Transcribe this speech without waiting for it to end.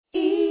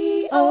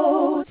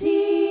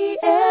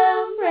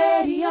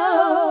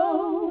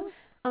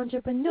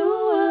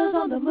Entrepreneurs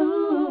on the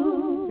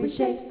move,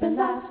 reshaping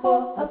lives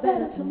for a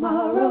better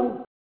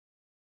tomorrow.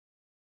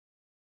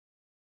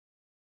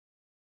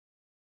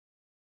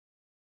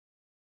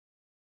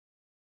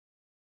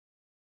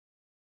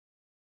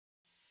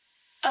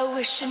 I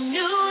wish I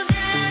knew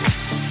then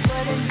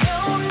what I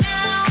know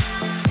now.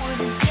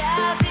 Wouldn't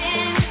dive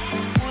in,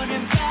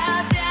 wouldn't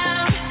bow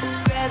down.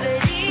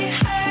 Gravity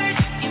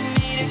hurts, you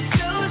made it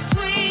so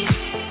sweet.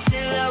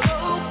 Till I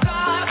woke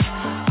up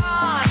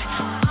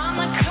on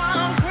the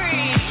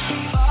concrete,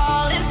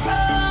 falling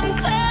from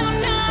cloud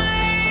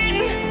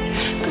nine,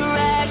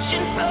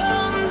 crashing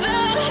from the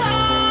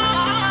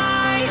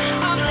high.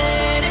 I'm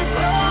letting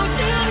go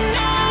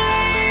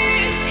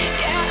tonight.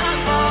 Yeah, I'm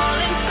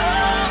falling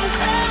from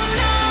cloud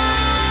nine.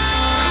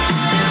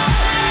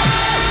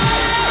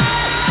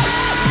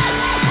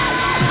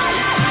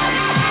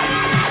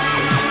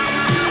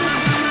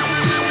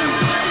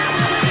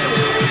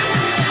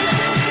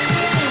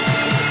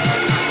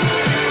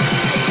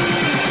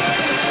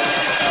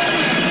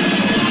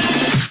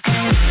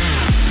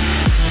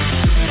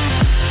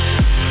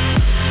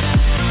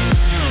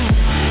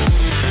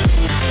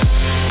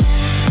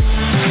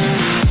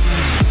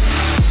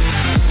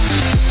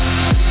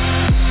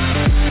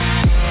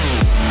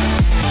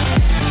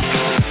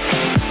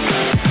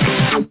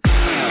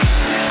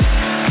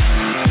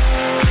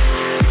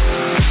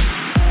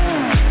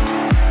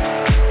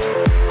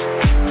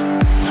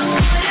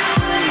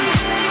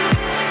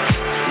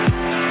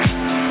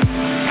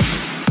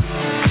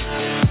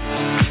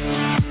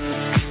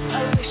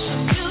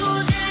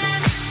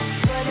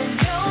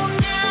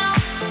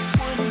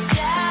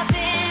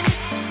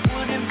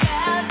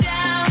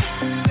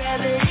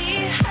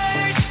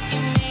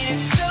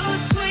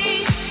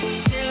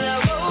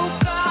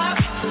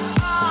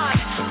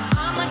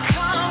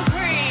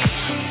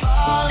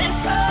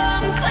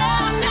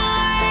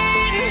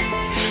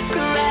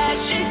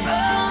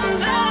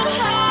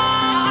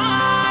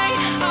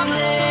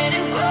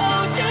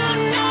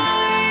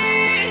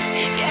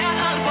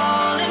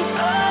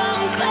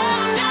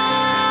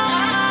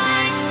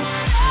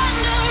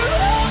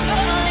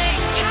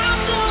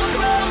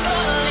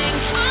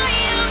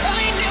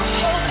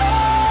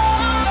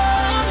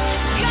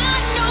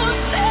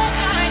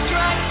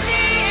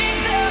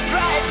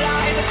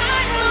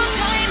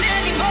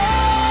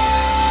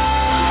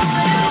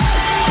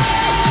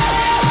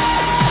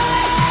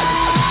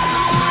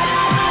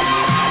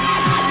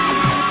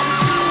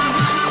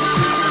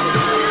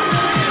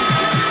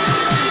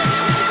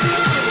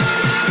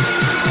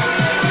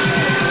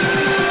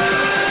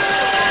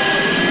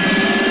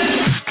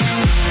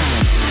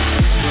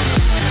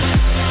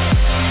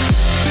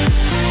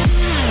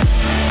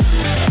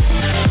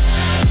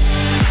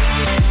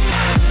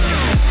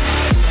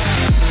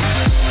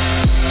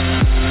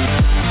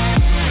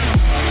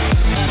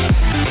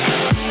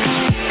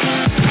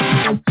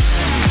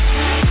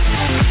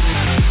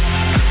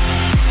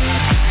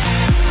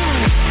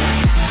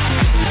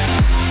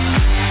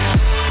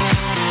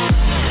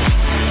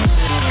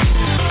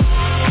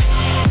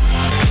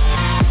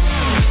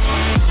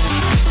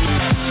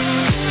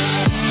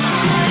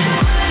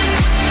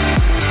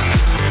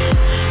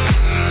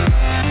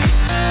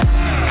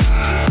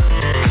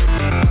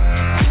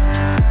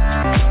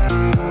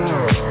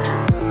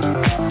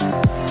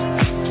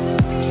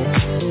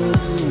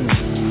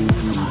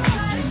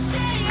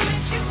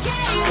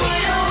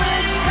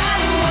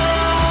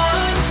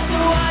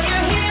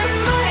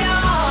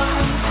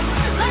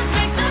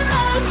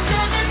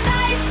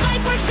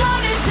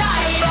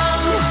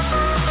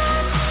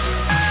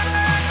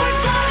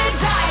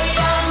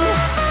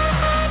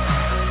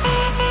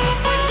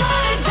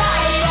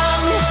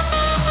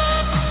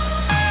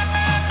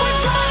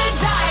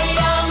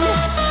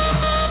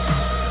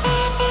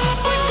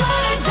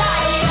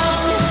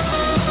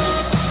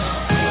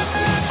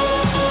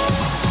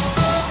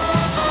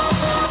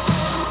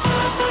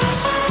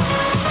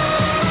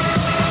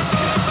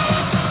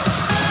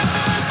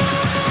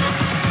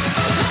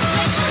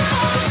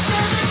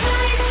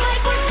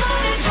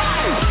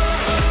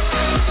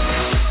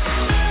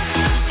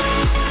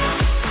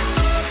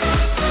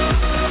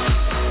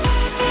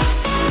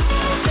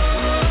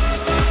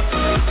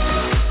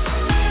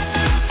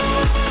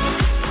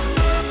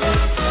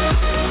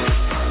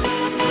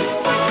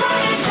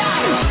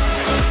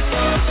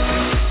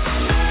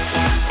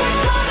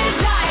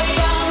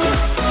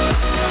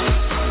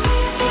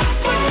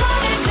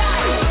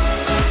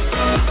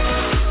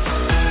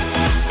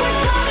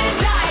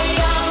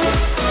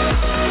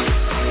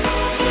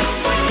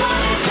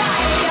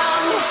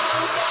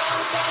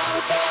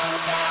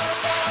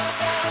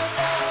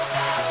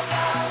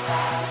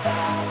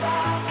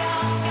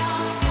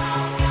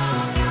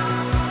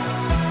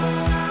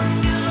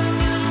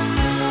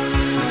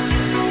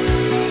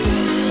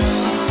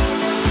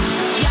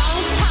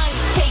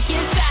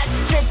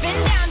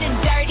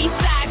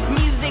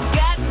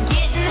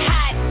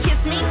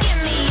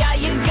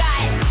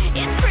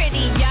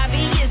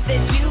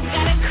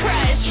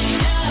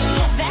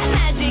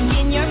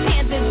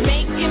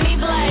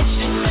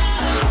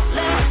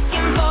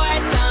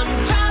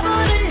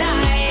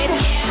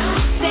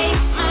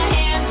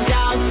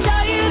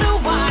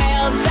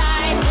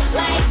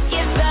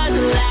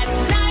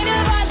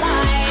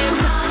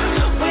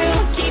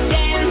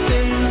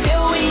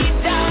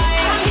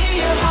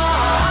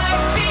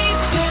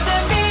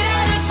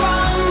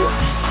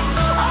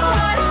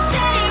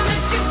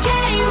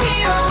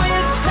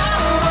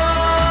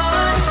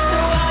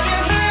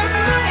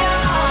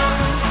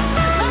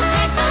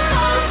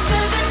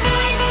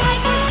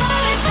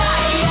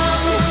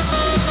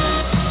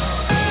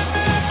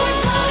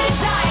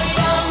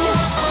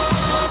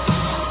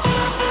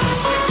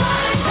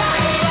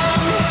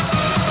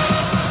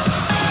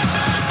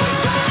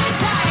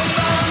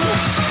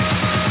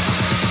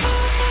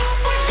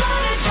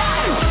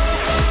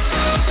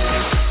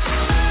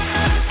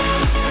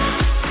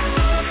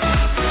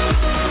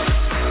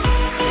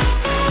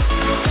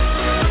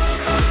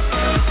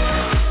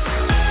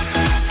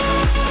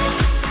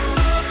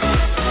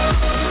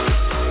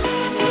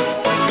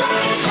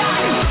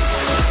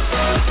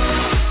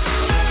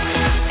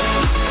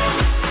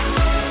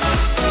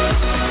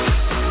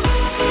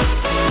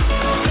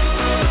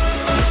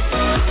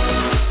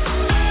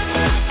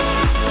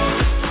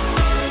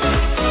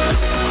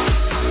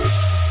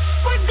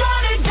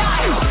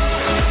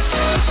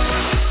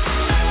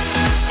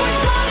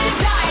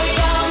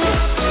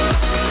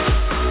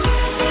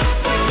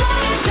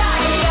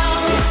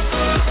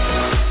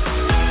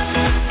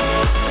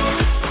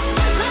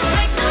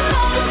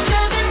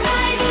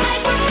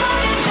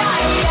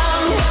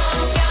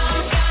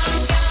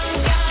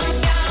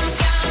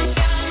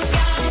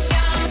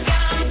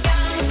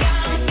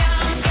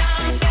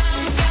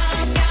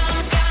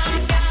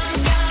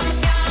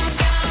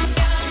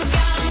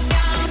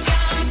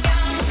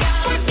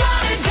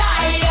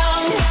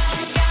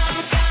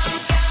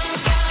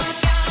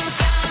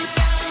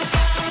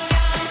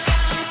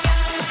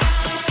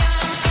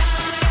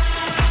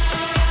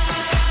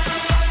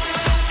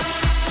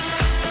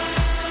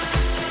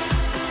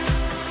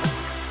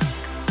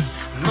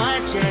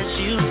 much as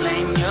you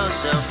blame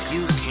yourself,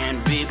 you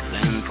can't be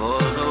blamed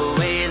for the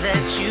way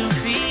that you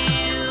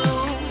feel.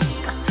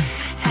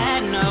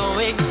 Had no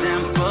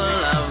example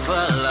of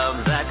a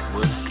love that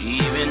was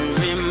even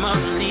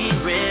remotely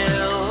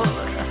real.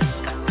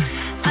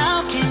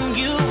 How can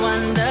you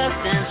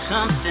understand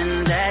something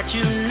that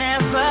you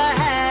never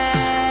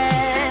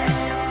had?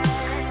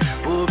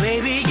 Oh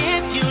baby,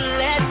 if you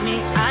let me,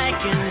 I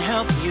can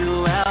help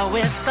you out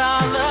with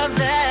all of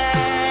that.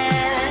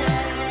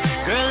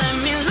 Girl, let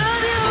me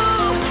love you,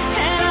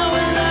 and I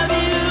will love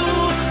you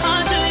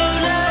until you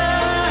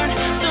learn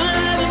to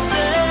love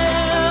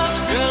yourself.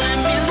 Girl, let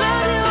me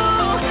love you,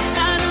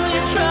 I know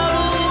you're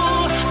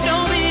trouble,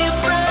 don't be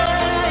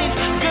afraid.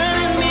 Girl,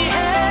 let me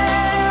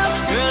help.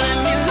 Girl, let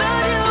me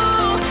love you,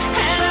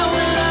 and I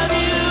will love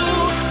you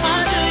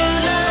until you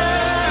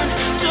learn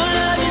to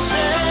love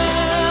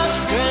yourself.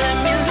 Girl, let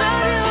me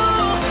love you,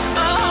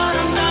 a heart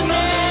of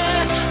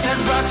darkness that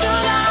brought you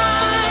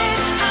light.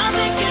 I'll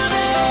take you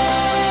there.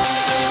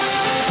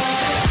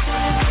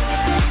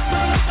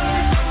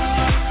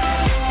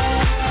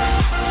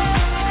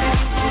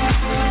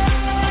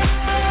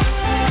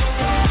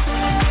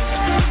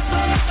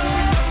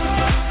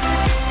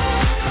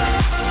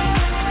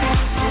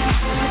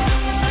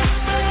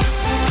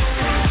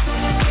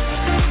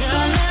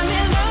 Girl, let me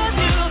love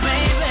you,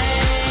 baby.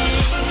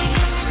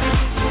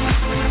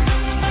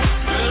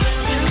 Girl, let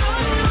me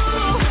love you.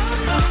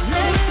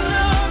 Let me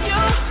love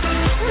you.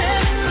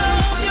 Let me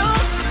love you.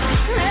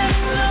 Let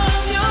me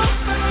love you.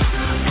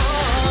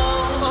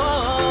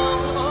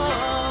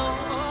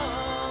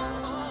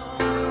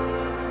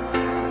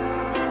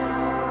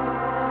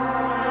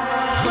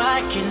 I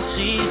can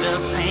see the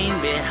pain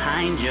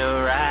behind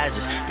your eyes.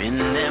 It's been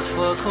there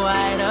for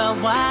quite a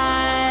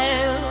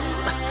while.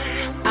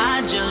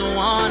 I just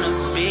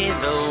wanna be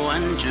the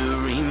one to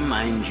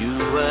remind you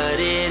what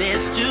it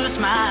is to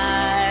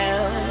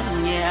smile.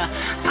 Yeah,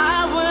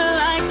 I would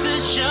like to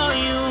show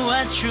you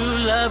what true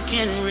love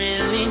can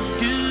really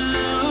do.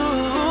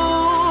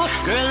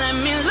 Girl, let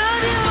me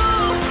love you,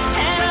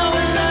 and I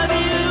will love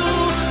you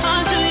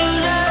until you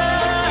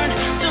learn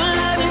to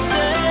love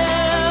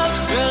yourself.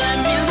 Girl, let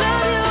me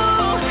love you,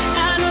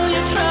 I know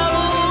you're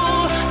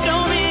trouble,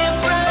 don't be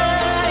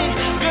afraid.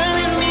 Girl,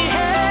 let me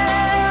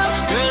help.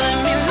 Girl, let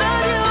me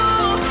love you,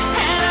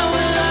 and I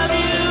will love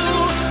you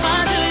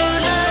until you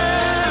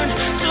learn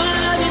to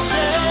love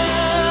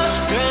yourself.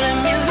 Girl, let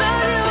me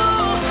love you,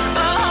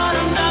 a heart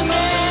of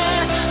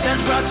darkness that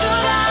brought you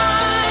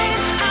light.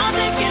 I'll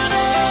take you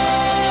there.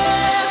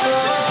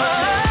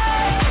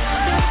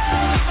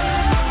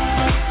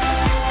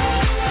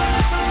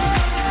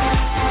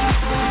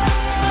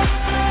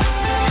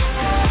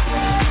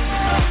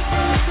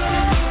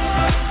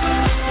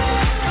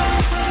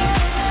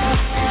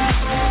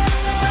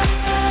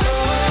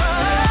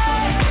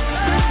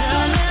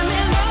 Girl, let me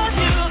love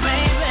you,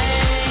 baby.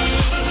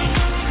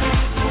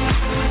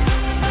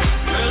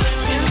 Girl, let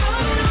me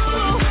love you.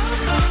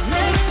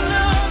 Let me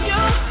love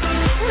you.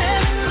 Let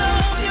me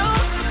love you.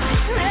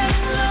 Let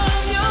me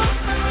love you.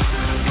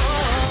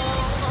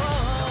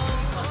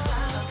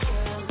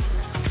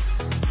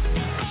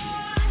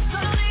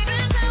 Don't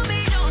even tell me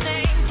your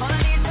name. All I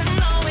need to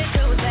know is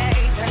today.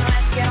 Then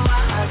let's get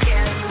wild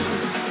again.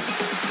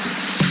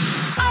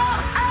 All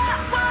I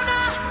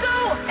wanna do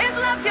is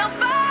love your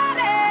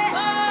body.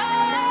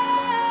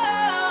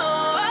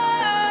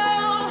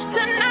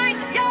 Tonight,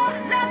 your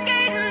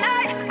lucky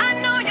night. I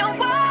know you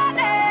want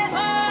it.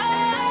 All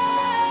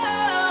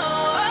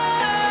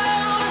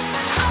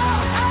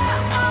I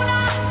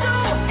wanna do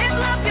is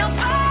love your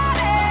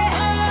body.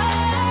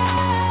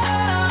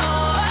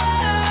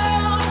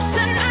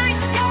 Tonight,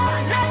 your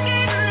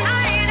lucky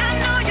night. I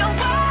know you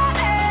want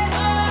it.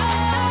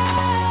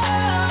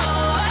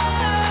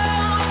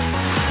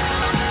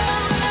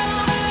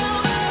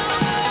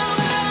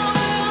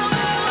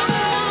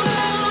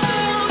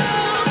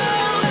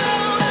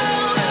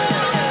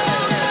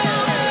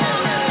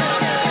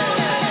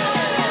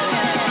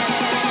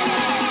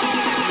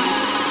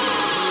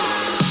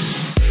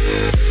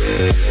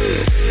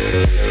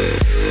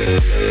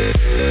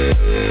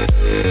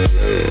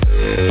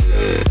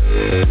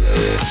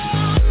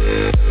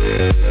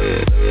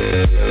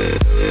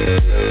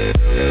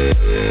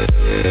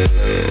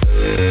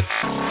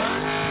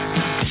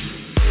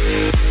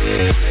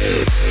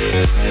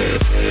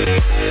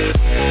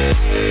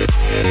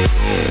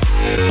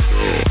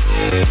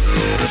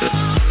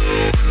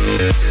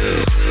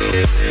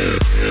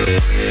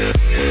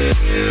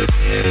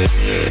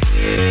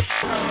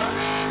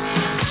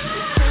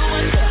 Do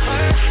it to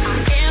her.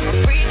 I am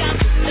a freak. I'm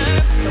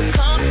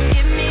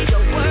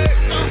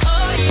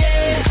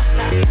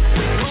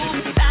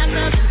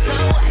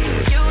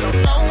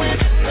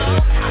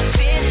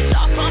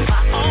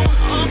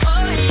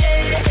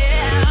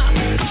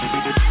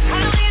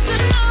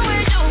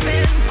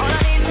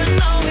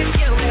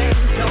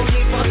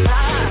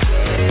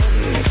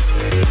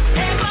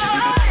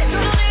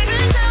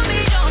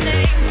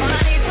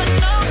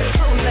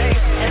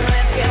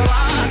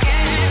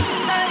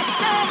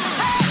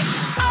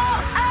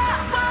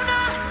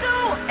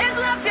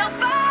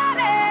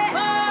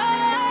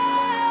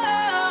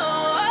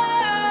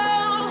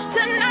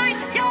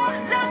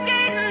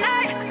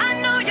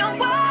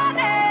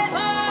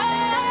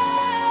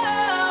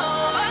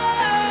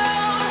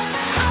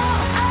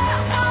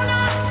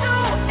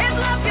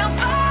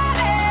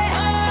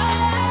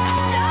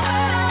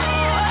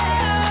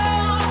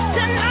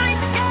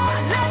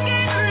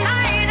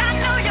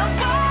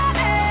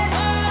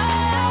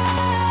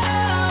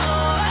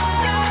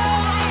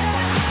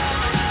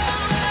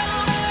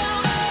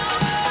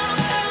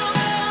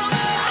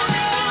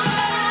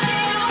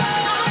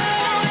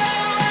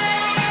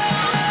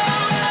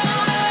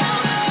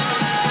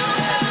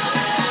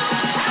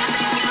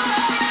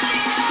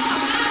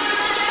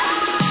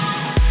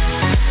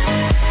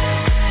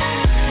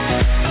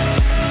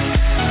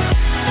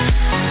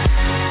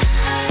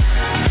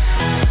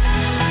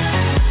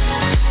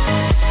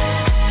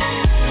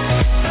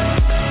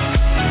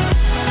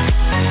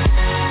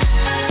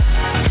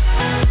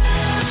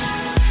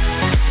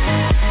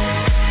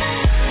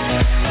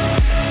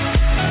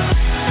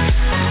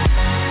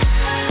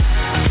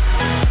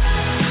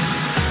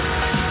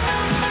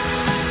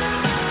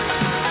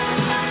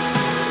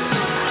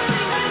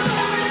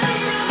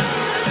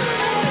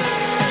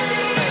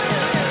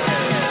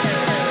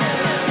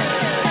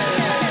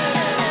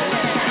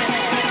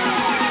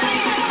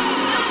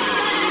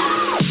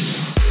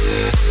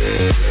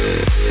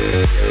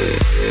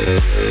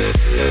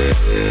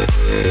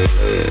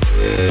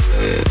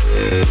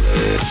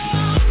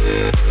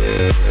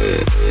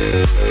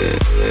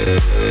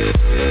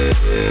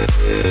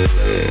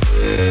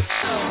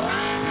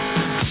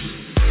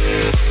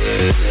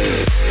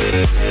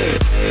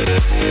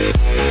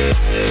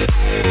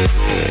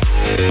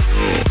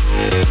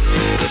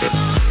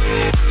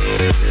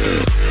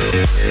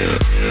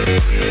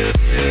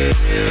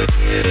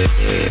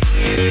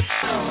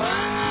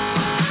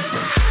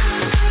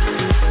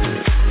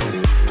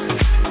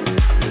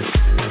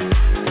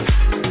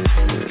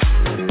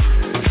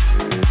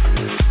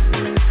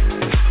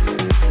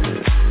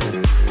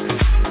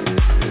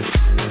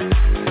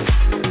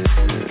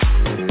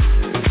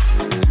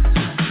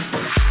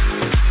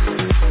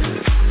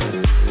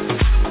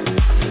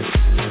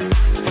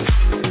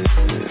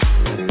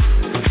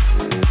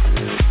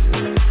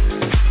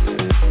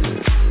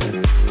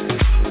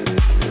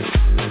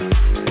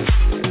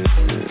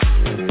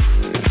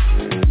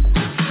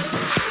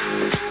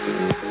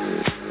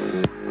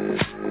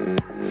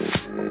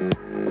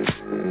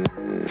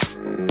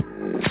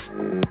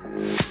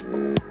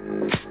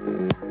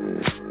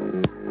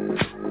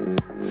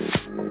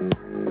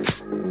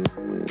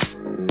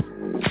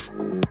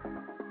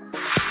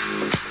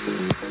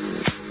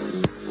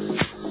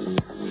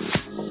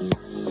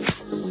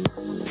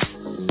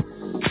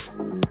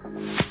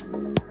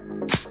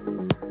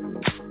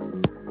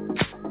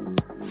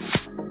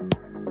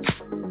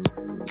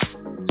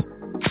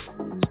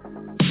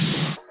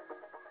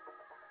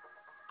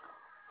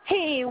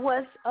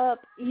what's up,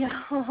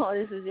 y'all?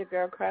 This is your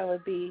girl, Carla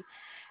B.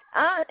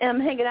 I am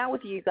hanging out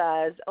with you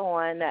guys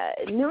on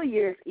New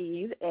Year's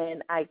Eve,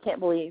 and I can't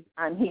believe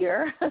I'm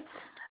here.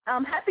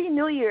 Happy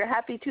New Year.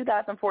 Happy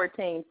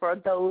 2014 for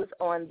those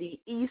on the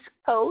East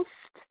Coast.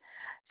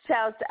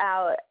 Shouts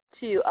out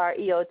to our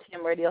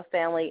EOTM radio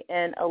family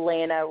in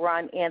Atlanta,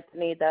 Ron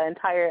Anthony, the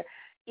entire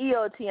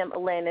EOTM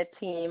Atlanta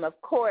team.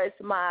 Of course,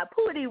 my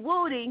Pootie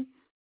Woody,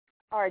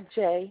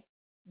 RJ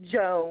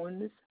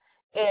Jones,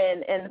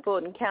 in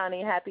Fulton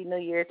County. Happy New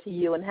Year to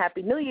you, and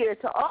Happy New Year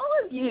to all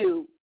of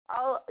you.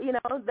 All, you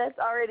know, that's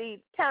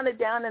already counted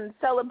down and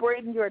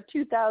celebrating your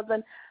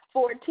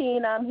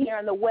 2014. I'm here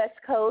on the West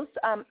Coast.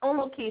 I'm on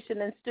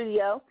location in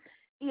studio,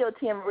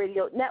 EOTM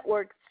Radio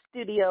Network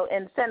studio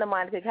in Santa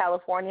Monica,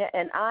 California,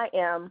 and I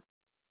am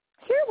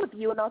here with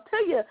you. And I'll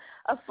tell you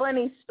a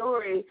funny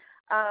story.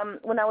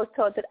 When I was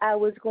told that I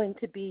was going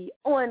to be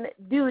on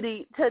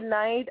duty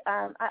tonight,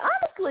 I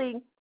honestly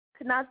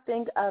could not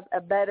think of a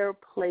better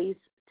place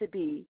to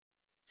be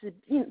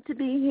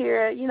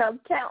here, you know,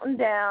 counting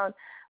down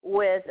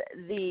with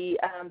the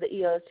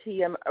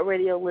EOTM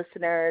radio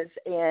listeners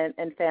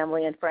and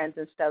family and friends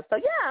and stuff. So,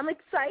 yeah, I'm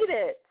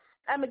excited.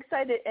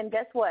 And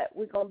guess what?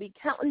 We're going to be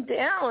counting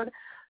down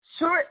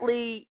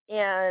shortly.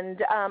 And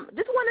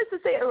just wanted to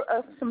say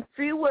some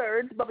few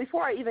words. But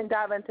before I even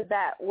dive into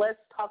that, let's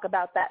talk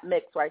about that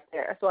mix right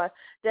there. So I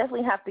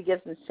definitely have to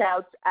give some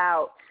shouts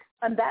out.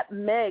 And that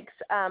mix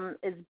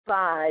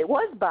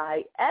was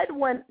by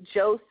Edwin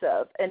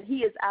Joseph, and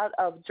he is out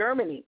of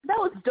Germany. That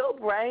was dope,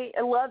 right?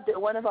 I loved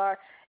it. One of our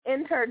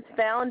interns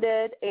found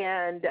it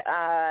and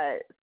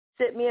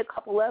sent me a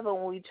couple of them.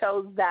 When we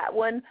chose that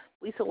one,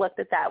 we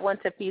selected that one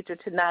to feature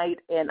tonight.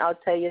 And I'll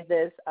tell you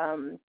this,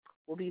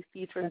 we'll be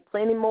featuring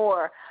plenty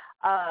more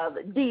of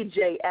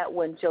DJ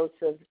Edwin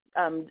Joseph's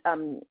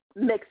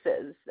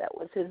mixes. That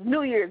was his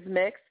New Year's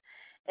mix.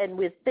 And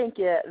we thank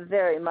you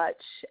very much,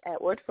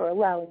 Edward, for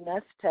allowing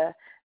us to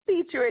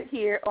feature it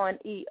here on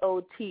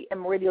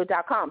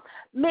EOTMradio.com.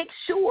 Make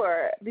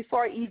sure,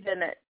 before I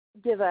even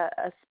give a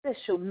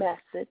special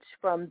message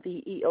from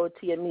the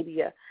EOTM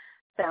Media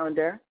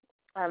founder,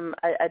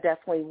 I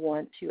definitely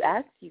want to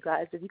ask you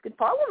guys if you can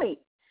follow me.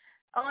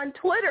 On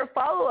Twitter,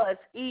 follow us,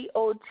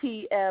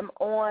 EOTM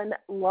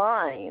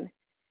Online.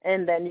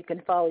 And then you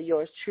can follow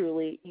yours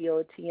truly,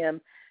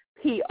 EOTM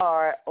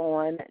PR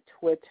on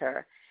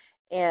Twitter.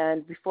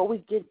 And before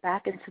we get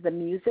back into the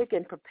music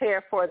and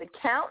prepare for the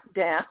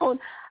countdown,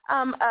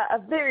 a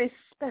very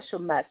special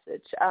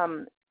message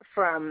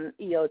from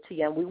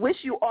EOTM. We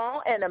wish you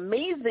all an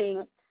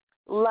amazing,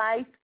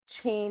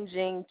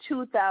 life-changing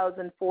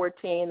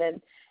 2014,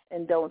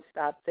 and don't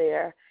stop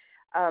there.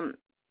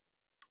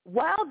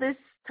 While this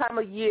time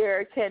of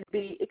year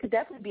it could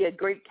definitely be a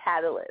great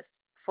catalyst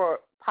for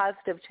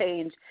positive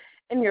change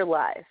in your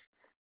life.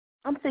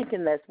 I'm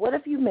thinking this, what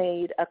if you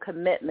made a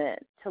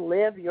commitment to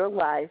live your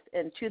life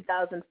in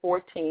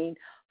 2014,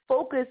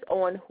 focus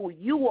on who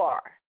you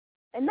are,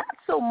 and not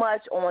so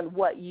much on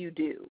what you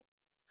do,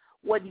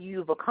 what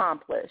you've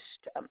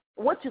accomplished,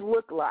 what you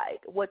look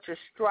like, what you're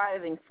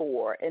striving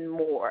for, and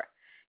more.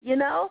 You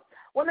know,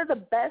 one of the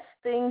best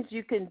things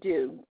you can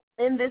do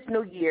in this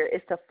new year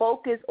is to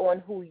focus on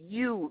who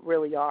you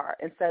really are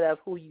instead of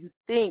who you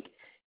think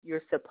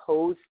you're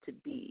supposed to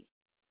be.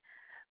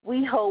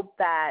 We hope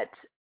that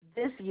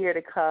this year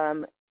to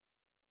come,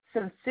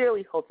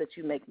 sincerely hope that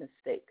you make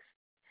mistakes.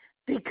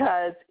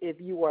 Because if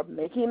you are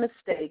making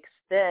mistakes,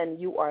 then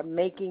you're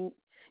making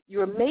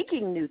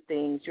new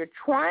things. You're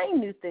trying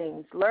new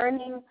things,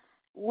 learning,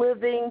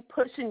 living,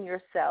 pushing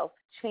yourself,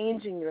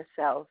 changing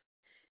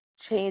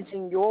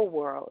your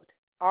world,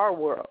 our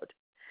world.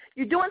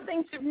 You're doing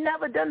things you've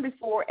never done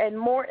before, and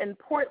more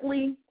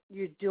importantly,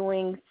 you're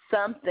doing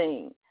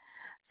something.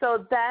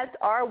 So that's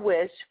our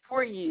wish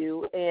for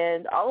you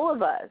and all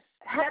of us.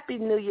 Happy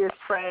New Year's,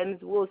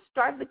 friends. We'll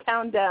start the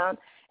countdown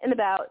in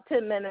about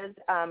 10 minutes.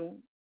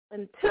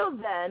 Until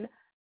then,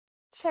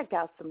 check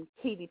out some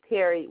Katy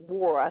Perry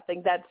War. I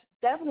think that's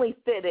definitely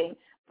fitting,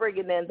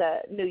 bringing in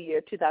the new year,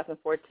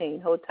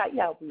 2014. Hold tight,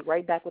 y'all. We'll be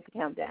right back with the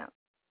countdown.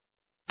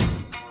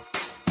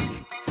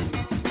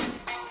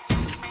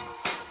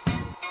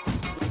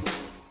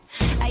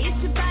 I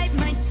used to bite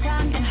my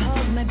tongue and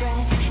hold my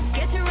breath.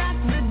 Get to rock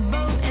the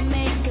boat and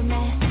make a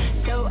mess.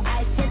 So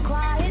I said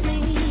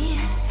quietly,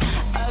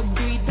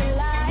 agreed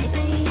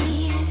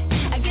politely.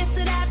 I guess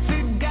that I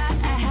forgot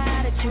I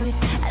had a choice.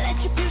 I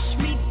let you push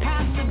me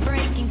past the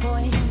breaking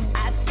point.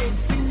 I stood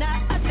for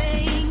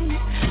nothing,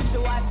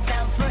 so I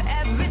fell for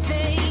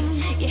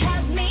everything. You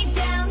held me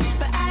down,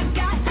 but I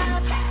got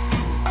up.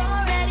 Oh,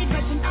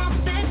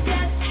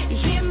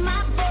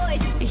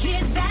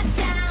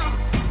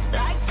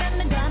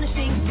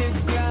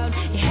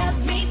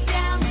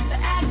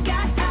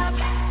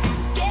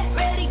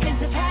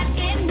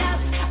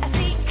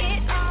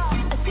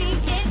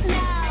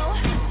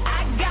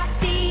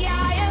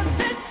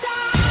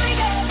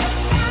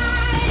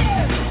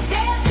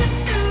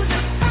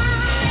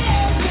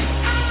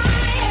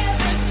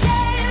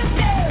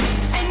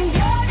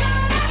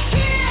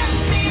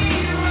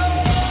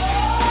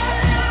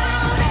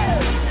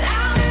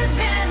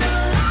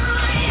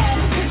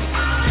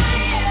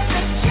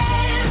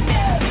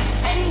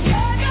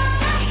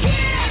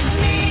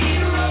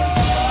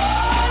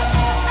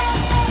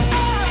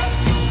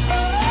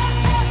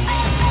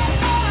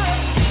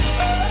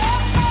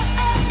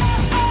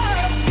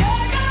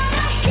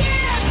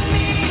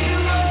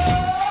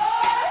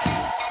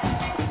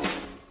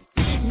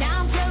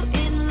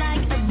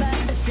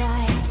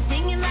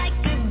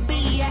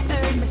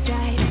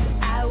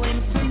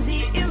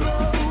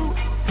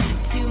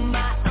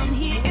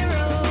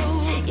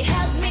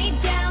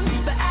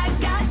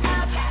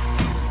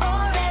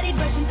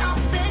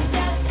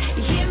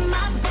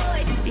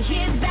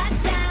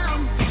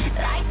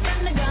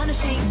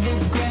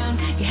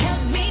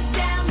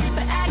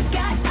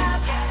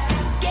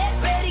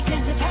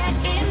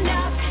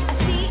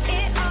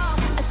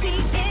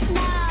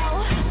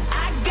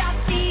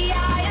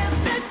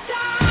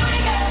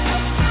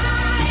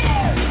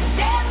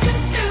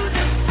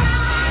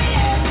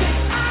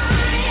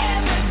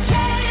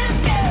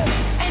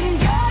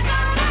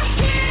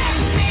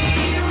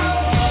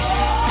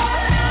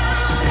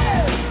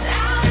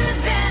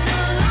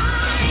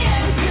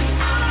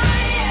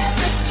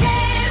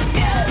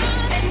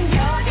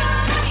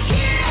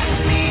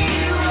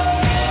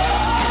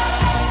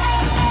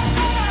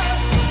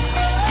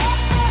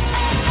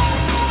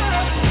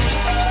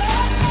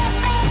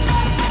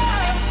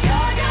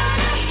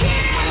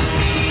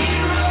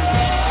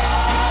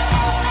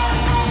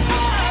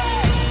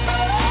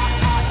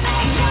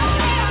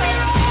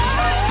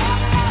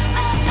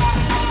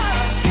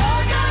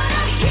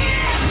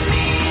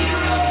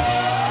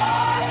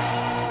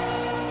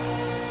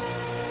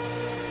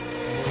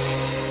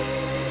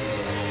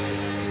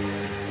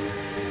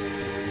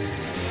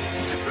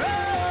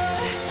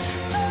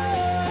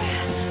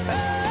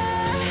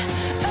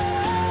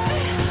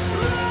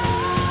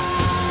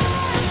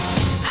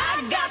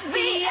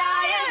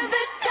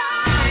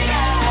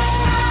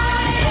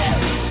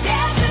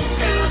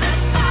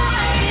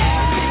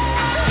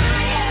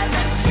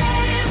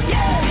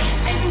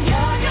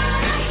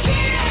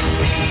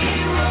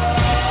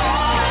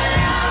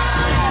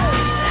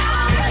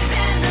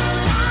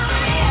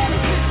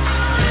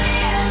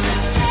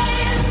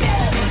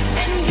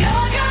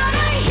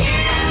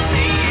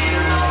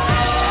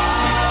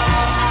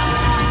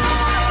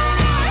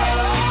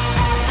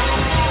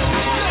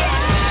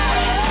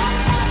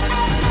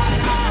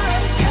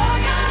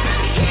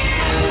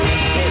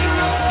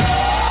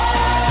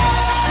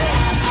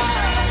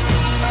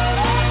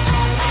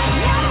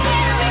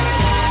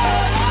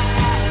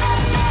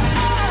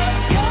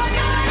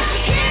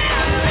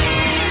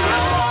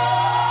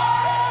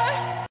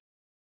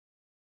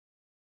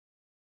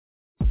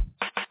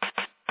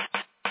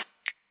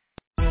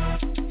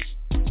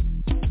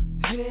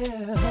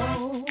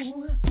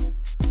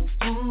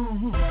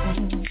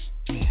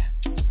 Yeah.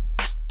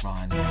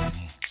 Ron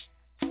Anthony.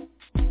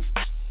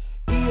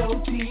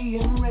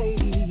 EOTM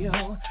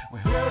Radio. We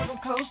heard from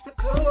coast to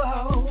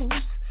coast.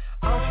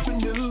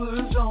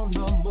 Entrepreneurs on the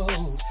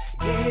move.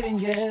 Getting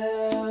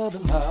you the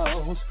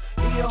most.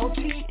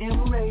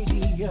 EOTM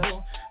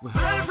Radio. We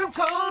heard from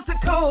coast to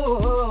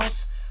coast.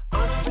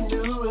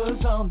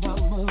 Entrepreneurs on the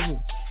move.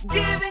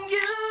 Giving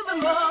you the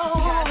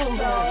most.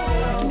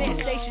 Net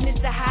station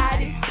is the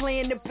hottest,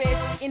 playing the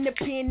best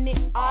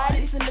independent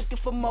artists and looking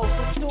for more.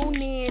 So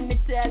tune in and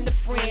tell a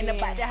friend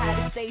about the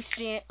hottest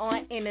station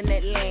on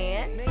internet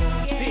land.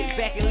 Sit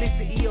back and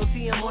listen,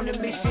 EOTM on the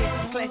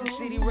mission. Classic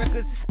City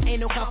Records,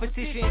 ain't no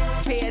competition.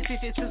 Pay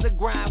attention to the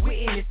grind, we're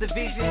in this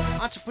division.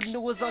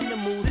 Entrepreneurs on the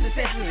move,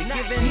 success is a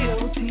given.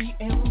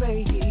 EOTM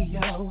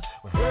Radio,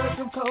 we heard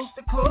from coast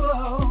to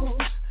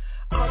coast.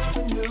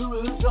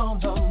 Entrepreneurs on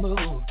the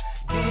move,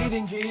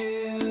 giving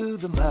you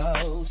the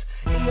most.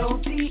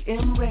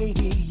 EOTM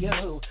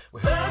Radio,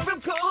 we heard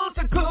from coast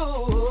to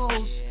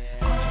coast.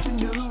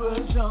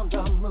 Entrepreneurs on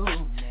the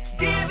move,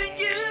 giving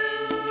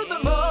you the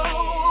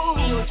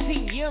most.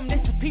 EOTM,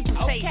 that's the people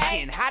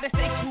station. Hottest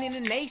station in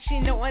the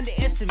nation, no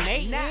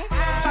underestimating.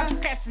 Stop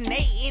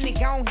procrastinating and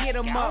gon' hit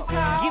them up.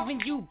 Giving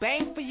you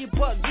bang for your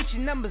buck, get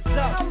your numbers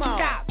up.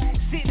 Stop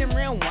sitting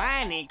around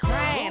whining,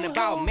 crying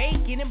about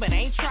making it, but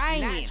ain't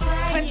trying.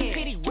 Classic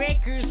City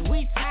Records,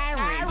 we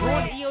tiring. Go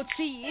to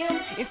EOTM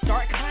and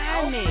start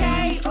climbing.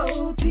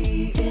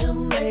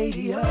 EOTM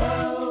Radio,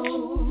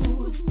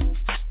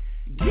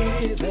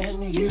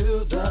 giving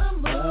you the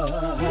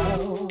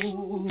most.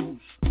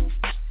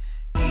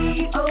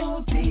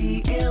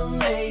 EOTM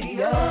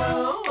Radio,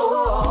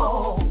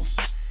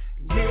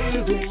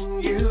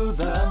 giving you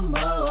the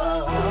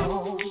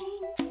most.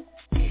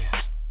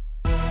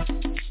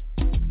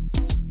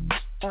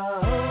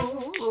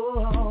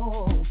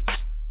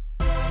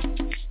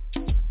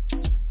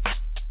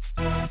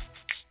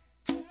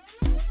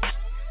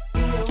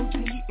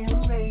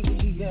 EOTM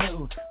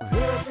Radio,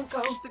 we're from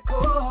coast to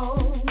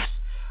coast.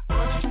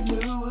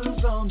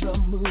 Entrepreneurs on the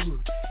move,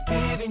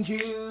 giving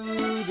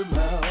you the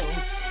most.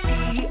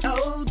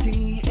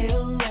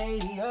 EOTM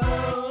Radio,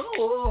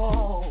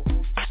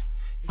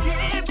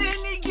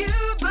 giving you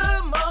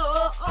the most.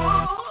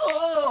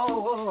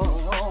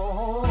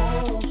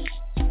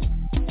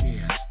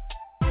 Yeah.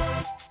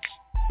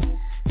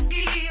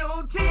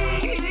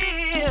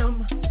 EOTM.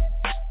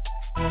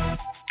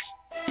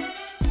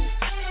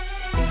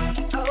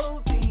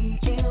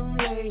 EOTM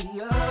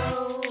Radio,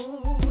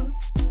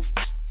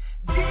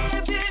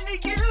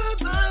 giving you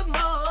the most.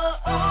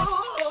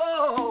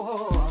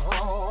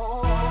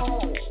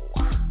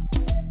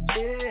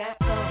 Yeah.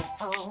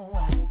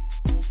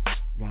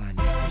 Ron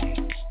Anthony.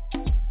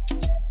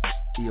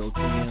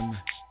 EOTM.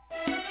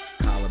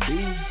 Carla B.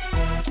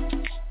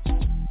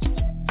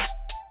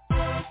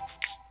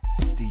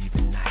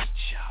 Stephen Knight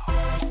Show.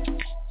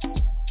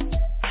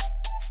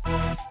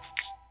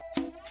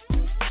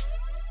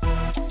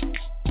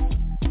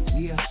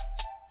 Yeah.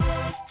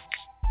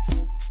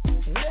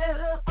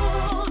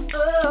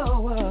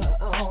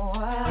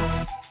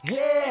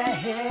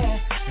 Yeah.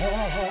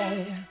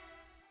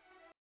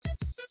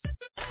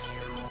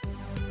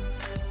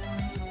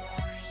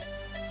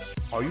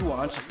 Are you an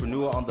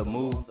entrepreneur on the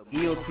move?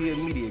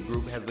 EOTM Media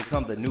Group has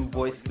become the new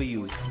voice for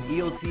you.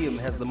 EOTM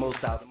has the most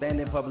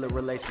outstanding public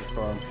relations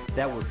firm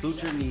that will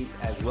suit your needs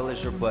as well as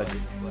your budget.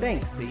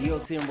 Thanks to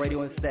EOTM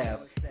Radio and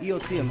staff,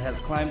 EOTM has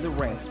climbed the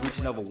ranks,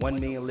 reaching over 1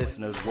 million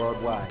listeners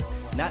worldwide.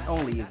 Not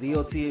only is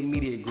EOTM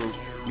Media Group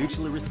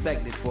mutually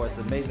respected for its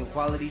amazing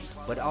quality,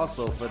 but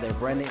also for their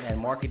branding and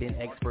marketing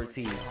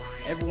expertise.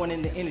 Everyone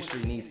in the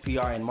industry needs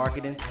PR and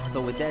marketing,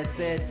 so with that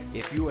said,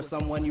 if you or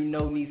someone you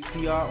know needs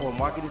PR or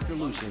marketing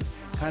solutions,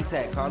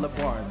 contact Carla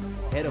Barnes,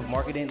 Head of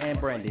Marketing and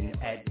Branding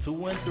at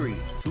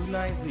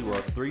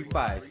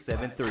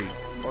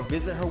 213-290-3573 or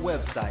visit her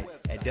website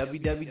at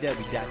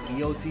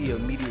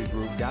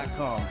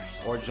www.eotmmediagroup.com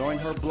or join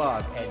her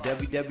blog at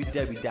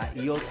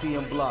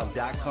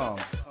www.eotmblog.com.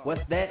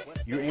 What's that?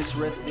 You're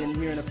interested in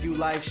hearing a few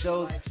live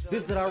shows?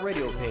 Visit our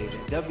radio page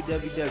at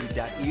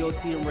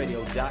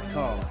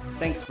www.eotmradio.com.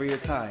 Thanks for your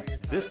time.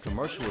 This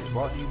commercial is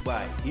brought to you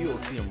by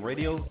EOTM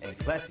Radio and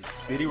Classic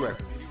City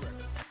Records.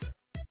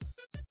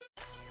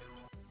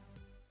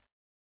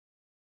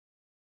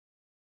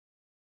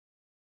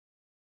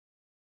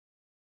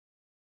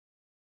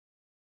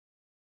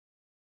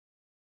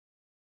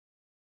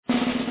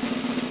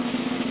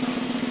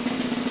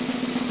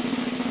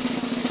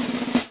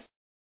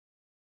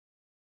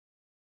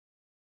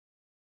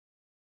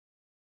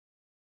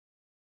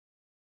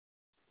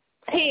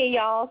 Hey,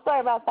 y'all. Sorry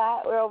about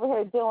that. We're over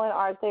here doing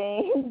our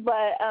thing.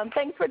 But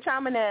thanks for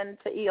chiming in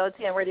to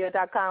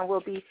EOTMradio.com.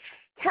 We'll be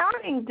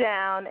counting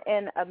down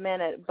in a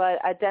minute, but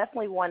I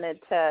definitely wanted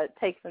to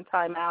take some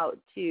time out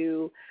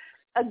to,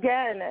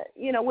 again,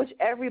 wish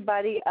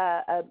everybody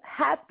a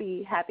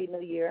happy New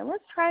Year. And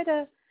let's try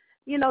to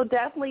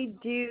definitely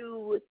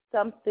do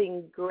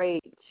something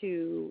great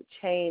to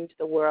change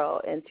the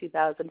world in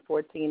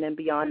 2014 and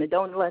beyond. And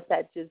don't let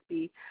that just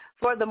be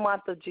for the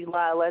month of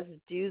July. Let's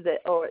do that,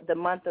 or the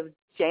month of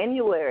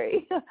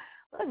January.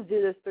 Let's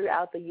do this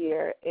throughout the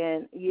year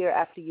and year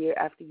after year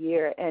after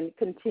year and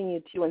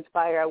continue to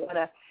inspire. I want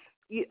to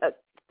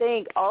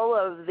thank all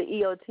of the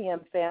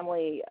EOTM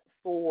family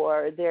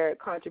for their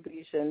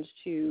contributions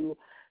to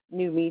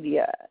new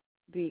media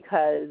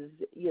because,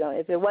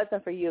 if it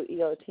wasn't for you,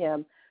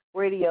 EOTM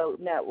radio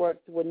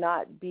networks would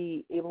not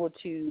be able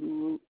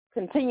to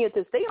continue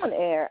to stay on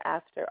air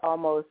after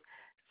almost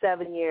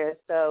 7 years.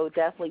 So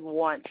definitely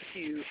want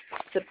to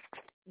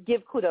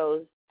give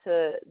kudos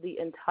to the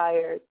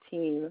entire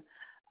team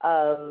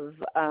of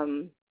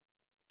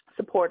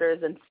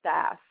supporters and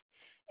staff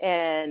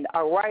and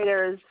our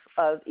writers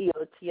of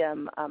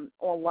EOTM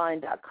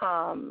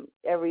online.com,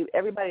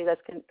 everybody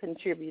that's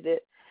contributed,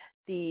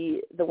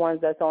 the ones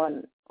that's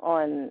on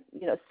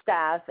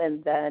staff,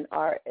 and then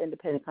our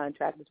independent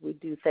contractors. We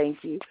do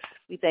thank you.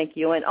 We thank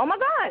you. And oh my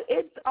God,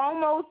 it's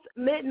almost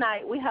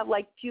midnight. We have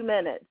like 2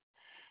 minutes,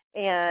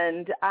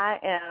 and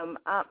I'm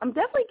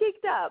definitely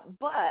geeked up.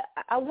 But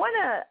I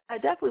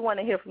definitely want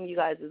to hear from you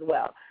guys as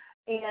well.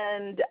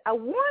 And I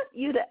want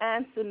you to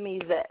answer me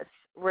this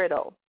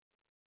riddle.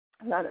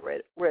 Not a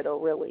riddle,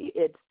 really.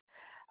 It's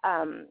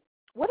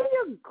what are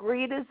your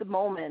greatest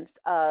moments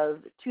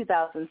of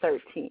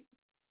 2013?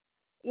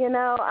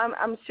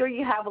 I'm sure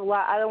you have a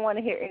lot. I don't want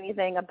to hear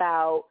anything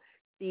about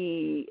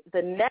the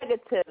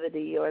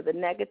negativity or the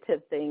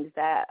negative things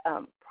that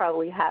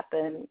probably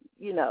happen,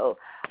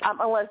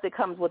 unless it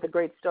comes with a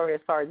great story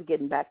as far as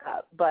getting back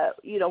up. But,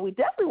 we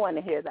definitely want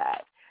to hear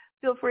that.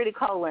 Feel free to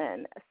call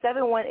in,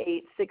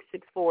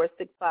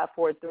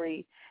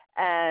 718-664-6543,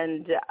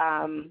 and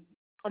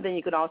then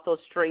you can also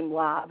stream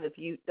live. If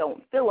you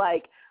don't feel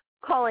like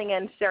calling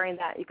in, sharing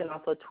that, you can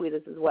also tweet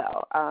us as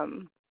well.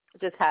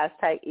 Just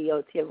hashtag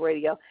EOTM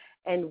Radio,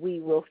 and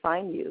we will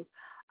find you.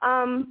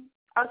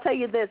 I'll tell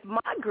you this,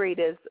 my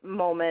greatest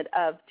moment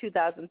of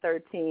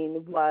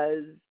 2013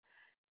 was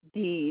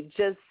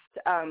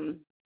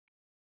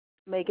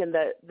making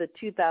the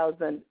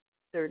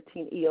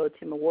 2013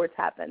 EOTM Awards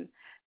happen.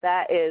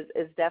 That is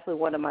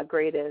definitely one of my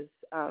greatest,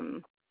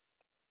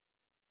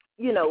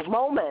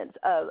 moments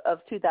of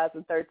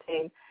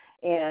 2013.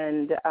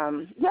 And,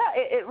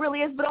 it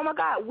really is. But, oh, my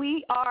God,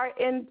 it's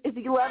 11:59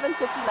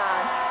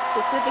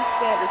 Pacific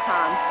Standard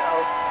Time. So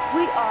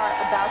we are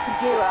about to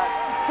gear up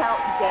to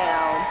count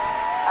down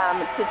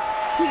to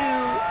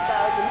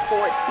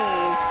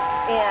 2014.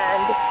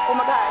 And, oh,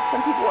 my God,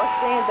 some people are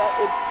saying that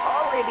it's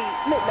already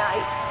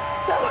midnight.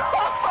 So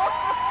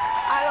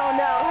I don't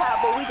know how,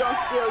 but we're going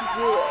to still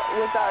do it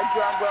with our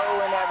drum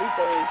roll and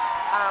everything.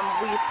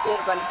 We're still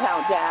going to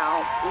count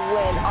down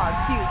when our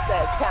cue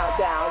says count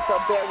down.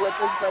 So bear with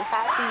us. But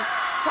happy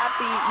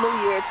New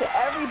Year to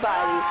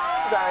everybody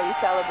who's already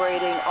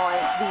celebrating on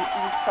the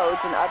East Coast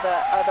and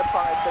other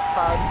parts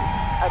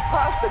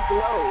across the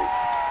globe.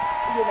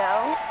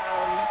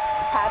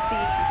 Happy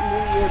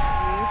New Year to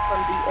you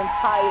from the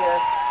entire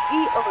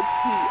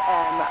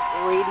EOTM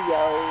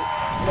radio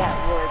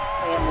network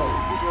family.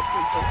 We do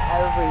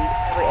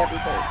appreciate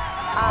everything.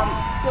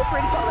 Feel free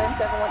to call in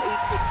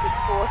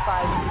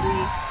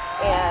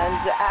 718-664-533,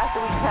 and after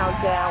we count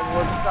down,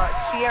 we'll start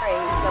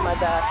sharing some of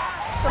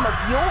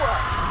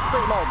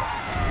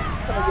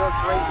your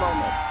great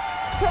moments.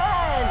 10,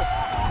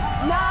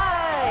 9,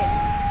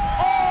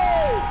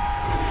 8,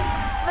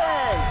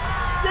 7,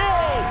 6,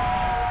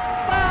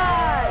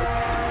 5,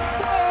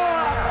 4,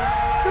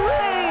 3,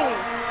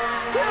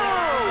 2, 1.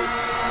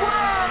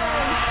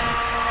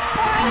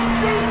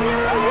 Happy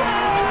New Year!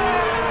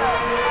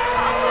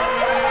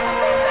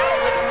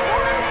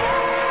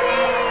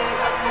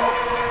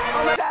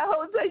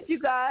 You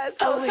guys,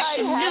 I wish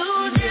you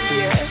knew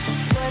this.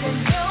 What I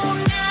know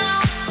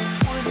now,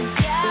 wouldn't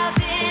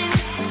dive in,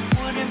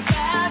 wouldn't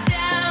bow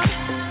down.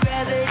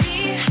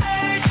 Gravity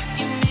hurts,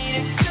 you made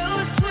it so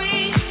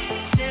sweet.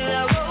 Till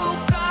I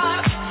woke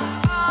up,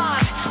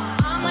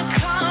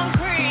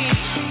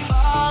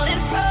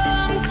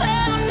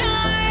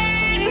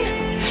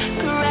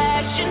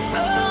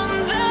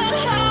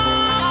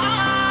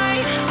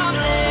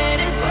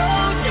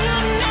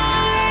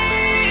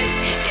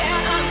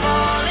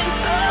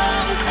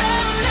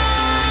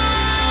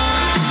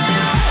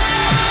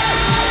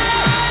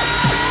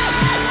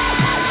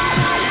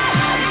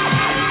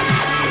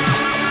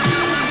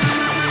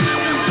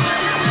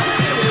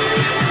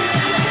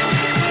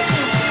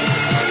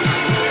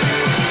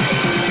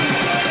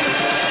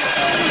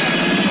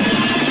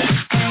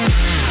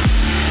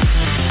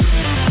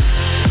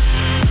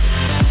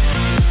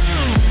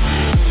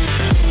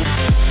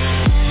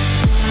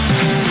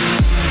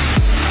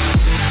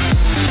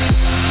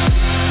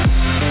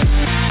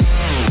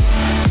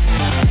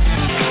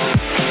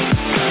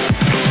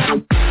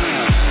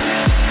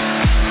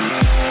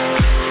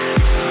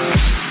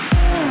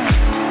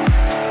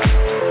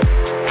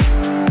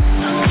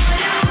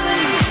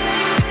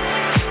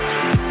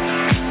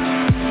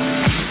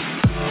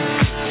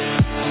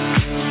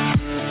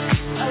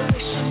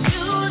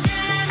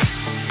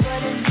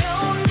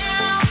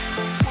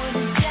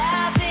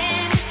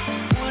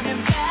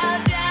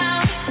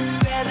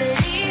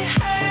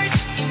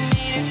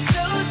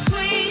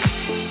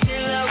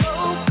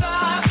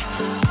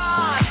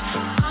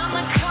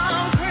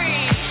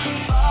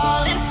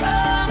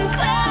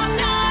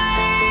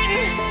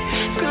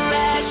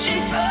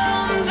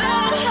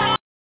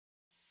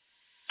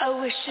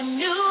 wish I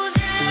knew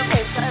then.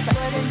 Okay, sorry about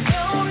what I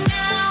know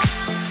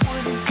now.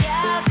 Wouldn't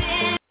have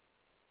been.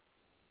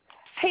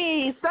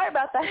 Hey, sorry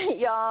about that,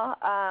 y'all.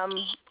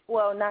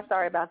 Well, not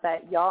sorry about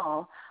that,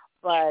 y'all,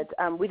 but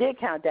we did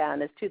count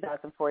down. It's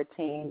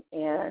 2014,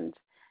 and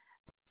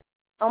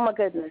oh my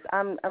goodness,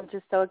 I'm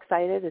just so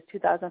excited. It's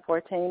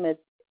 2014.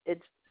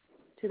 It's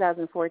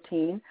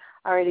 2014.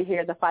 I already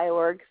hear the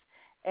fireworks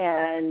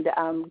and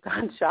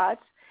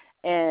gunshots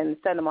in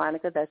Santa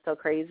Monica. That's so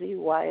crazy.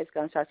 Why is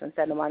gunshots in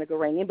Santa Monica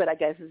ringing? But I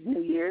guess it's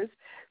New Year's.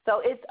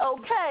 So it's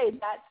okay.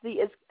 That's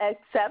the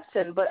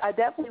exception. But I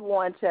definitely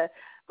want to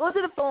go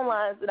to the phone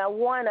lines, and I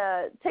want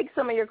to take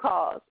some of your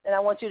calls, and I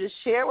want you to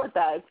share with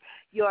us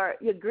your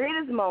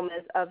greatest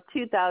moments of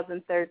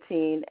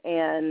 2013.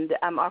 And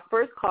our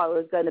first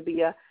caller is going to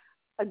be a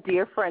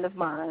dear friend of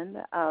mine.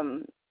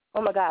 Oh,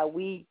 my God,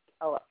 we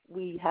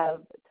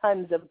have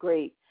tons of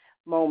great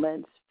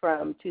moments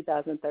from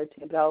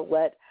 2013. But I'll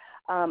let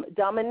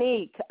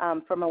Dominique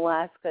from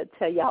Alaska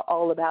tell y'all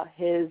all about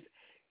his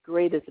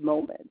greatest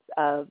moments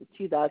of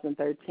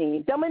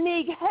 2013.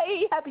 Dominique,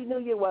 hey, Happy New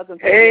Year. Welcome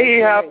to Hey,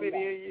 Happy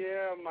New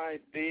Year, my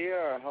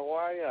dear. How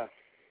are you?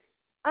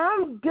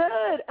 I'm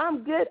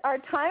good. Our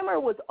timer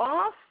was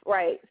off,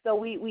 right? So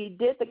we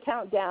did the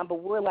countdown,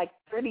 but we're like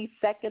 30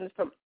 seconds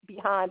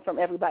behind from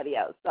everybody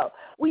else. So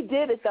we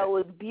did it, though.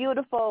 It was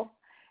beautiful.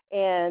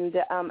 And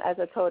as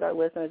I told our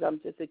listeners, I'm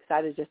just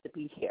excited just to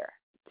be here,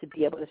 to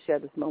be able to share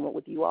this moment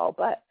with you all.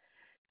 But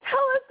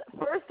tell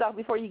us, first off,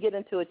 before you get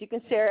into it, you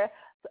can share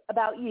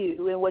about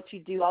you and what you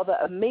do, all the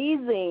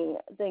amazing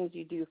things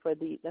you do for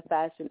the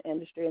fashion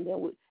industry, and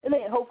then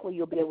hopefully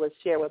you'll be able to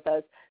share with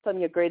us some of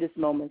your greatest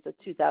moments of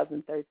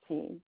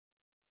 2013.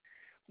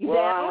 You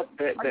down?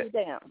 Are you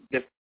down?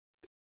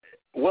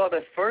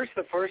 The first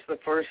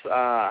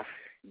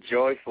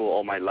joyful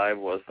of my life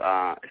was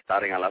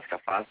starting Alaska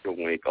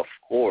Fashion Week, of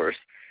course.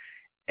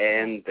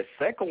 And the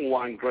second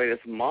one,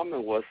 greatest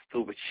moment, was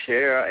to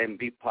share and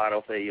be part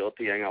of the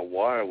EOTM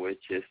award, which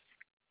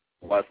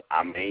was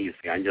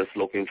amazing. I'm just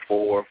looking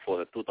forward for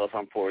the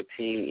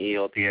 2014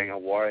 EOTM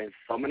award, and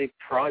so many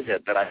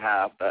projects that I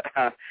have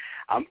that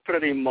I'm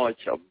pretty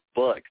much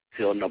booked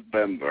till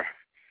November.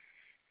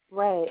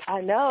 Right.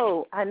 I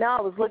know. I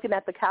was looking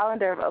at the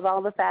calendar of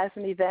all the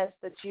fashion events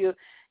that you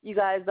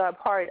guys are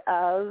part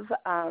of,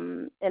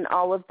 and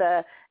all of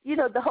the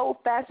whole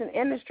fashion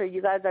industry.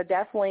 You guys are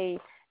definitely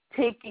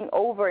taking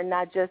over,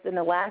 not just in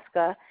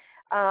Alaska,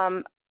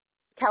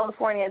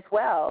 California as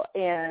well,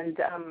 and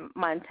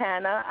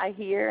Montana, I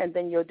hear, and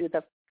then you'll do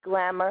the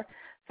Glamour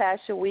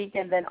Fashion Week,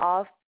 and then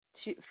off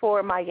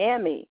for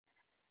Miami.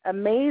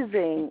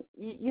 Amazing.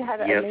 You had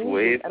an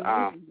amazing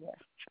year.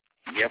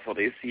 Yeah, for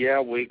this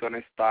year, we're going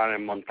to start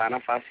in Montana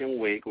Fashion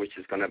Week, which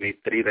is going to be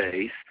 3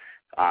 days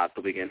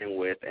to beginning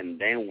with, and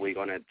then we're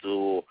going to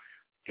do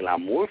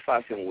Glamour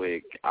Fashion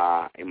Week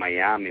in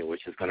Miami,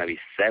 which is going to be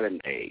 7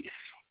 days.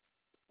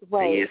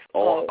 Right. And it's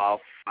all about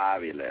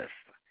fabulous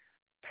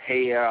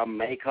hair,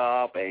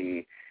 makeup,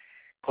 and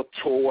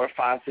couture,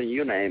 fashion,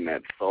 you name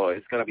it. So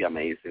it's going to be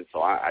amazing.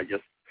 So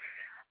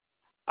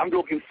I'm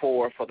looking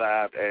forward for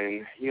that.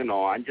 And,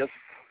 I'm just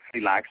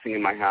relaxing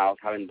in my house,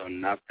 haven't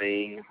done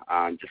nothing.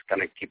 I'm just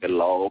going to keep it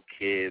low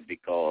key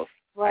because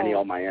I need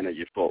all my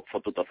energy for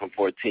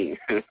 2014.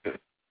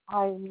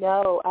 I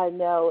know.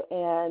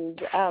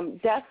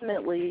 And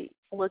definitely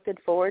looking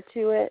forward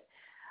to it.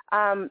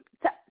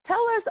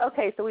 Tell us,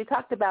 okay, so we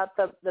talked about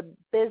the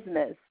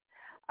business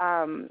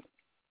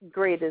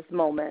greatest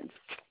moments,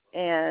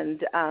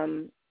 and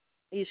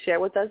you share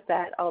with us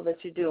all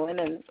that you're doing,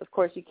 and of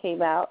course you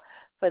came out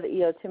for the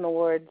EOTM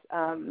Awards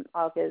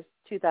August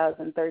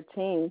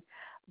 2013,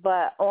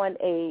 but on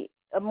a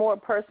more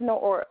personal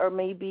or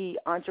maybe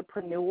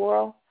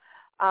entrepreneurial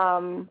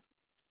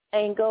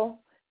angle,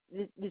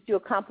 did you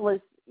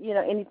accomplish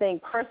anything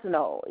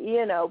personal?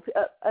 And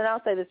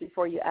I'll say this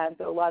before you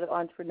answer. A lot of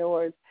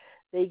entrepreneurs,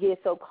 they get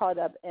so caught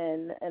up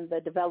in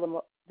the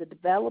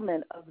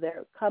development of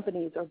their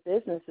companies or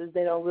businesses,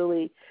 they don't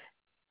really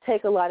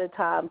take a lot of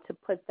time to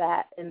put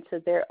that into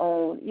their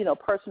own,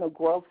 personal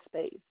growth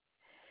space.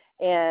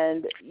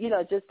 And,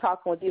 just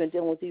talking with you and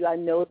dealing with you, I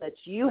know that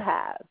you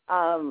have.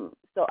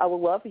 So I would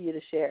love for you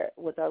to share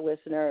with our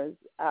listeners,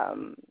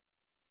 some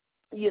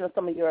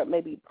of your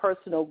maybe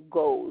personal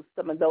goals,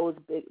 some of those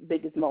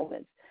biggest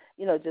moments.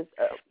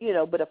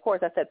 But of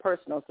course I said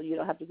personal, so you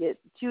don't have to get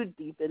too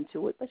deep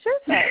into it. But sure,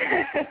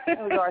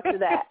 in regards to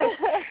that.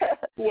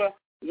 Well,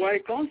 when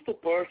it comes to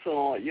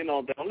personal,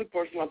 the only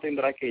personal thing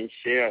that I can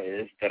share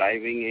is that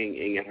I've been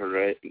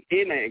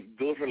in a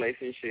good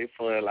relationship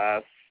for the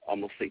last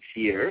almost 6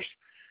 years.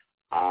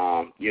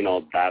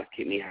 That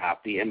keep me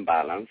happy and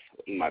balanced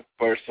in my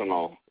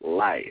personal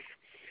life.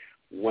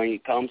 When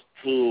it comes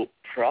to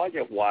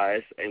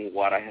project-wise and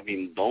what I have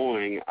been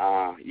doing,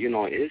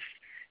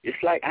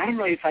 it's like, I don't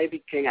know if I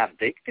became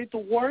addicted to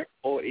work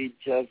or it's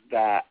just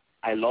that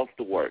I love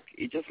to work.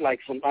 It's just like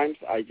sometimes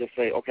I just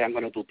say, okay, I'm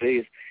going to do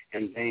this,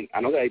 and then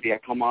another idea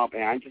come up,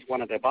 and I just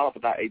want to develop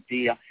that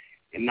idea,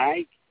 and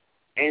I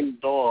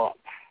end up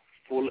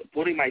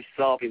putting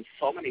myself in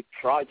so many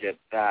projects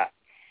that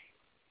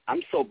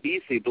I'm so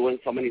busy doing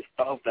so many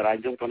stuff that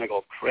I'm just going to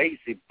go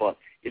crazy, but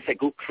it's a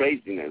good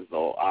craziness,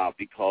 though,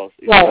 because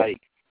it's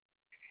like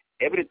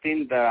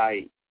everything that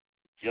I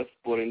just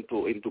put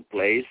into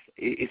place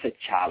is a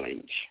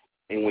challenge.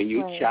 And when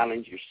you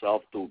challenge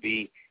yourself to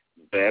be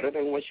better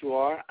than what you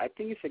are, I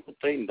think it's a good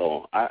thing,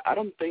 though. I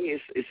don't think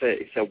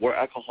it's a word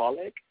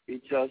alcoholic.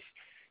 It's just,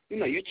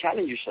 you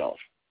challenge yourself.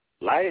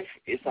 Life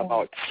is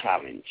about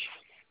challenge.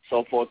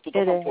 So for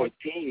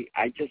 2014,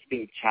 I just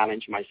been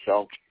challenged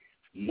myself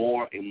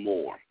more and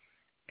more.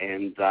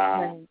 And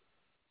I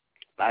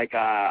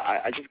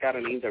just got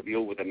an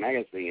interview with a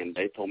magazine, and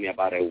they told me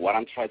about what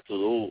I'm trying to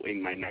do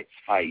in my next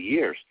 5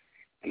 years.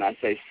 And I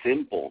say,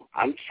 simple.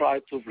 I'm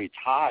trying to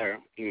retire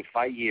in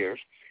 5 years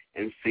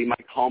and see my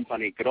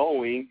company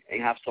growing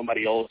and have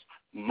somebody else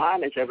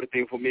manage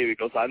everything for me,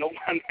 because I don't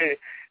want to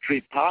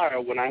retire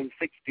when I'm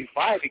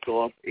 65,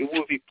 because it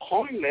will be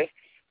pointless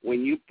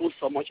when you put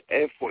so much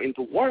effort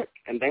into work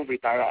and then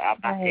retire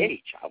at that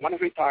age. I want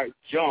to retire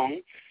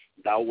young.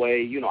 That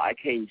way, I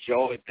can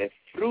enjoy the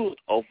fruit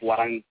of what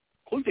I'm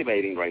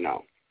cultivating right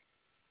now.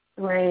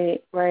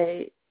 Right.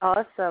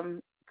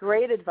 Awesome.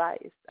 Great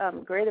advice.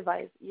 And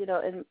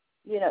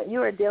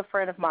you're a dear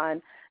friend of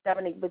mine,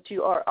 Dominique, but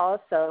you are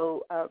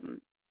also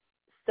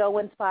so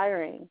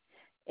inspiring.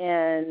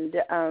 And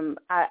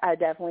I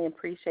definitely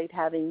appreciate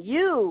having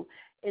you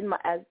in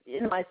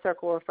my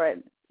circle of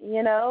friends.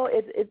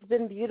 It's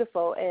been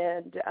beautiful,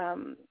 and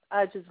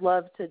I just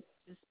love to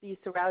just be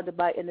surrounded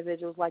by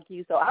individuals like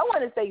you. So I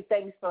want to say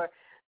thanks for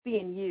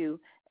being you,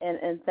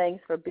 and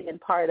thanks for being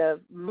part of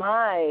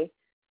my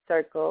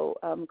circle,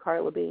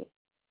 Carla B.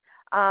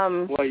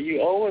 Well,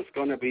 you're always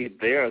going to be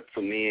there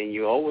to me, and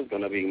you're always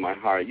going to be in my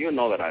heart. You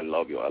know that I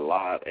love you a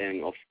lot.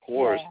 And, of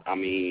course,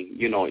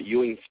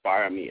 you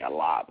inspire me a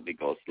lot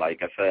because,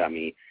 like I said,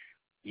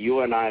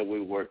 you and I,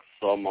 we work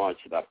so much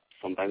that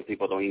sometimes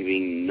people don't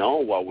even know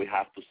what we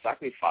have to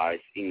sacrifice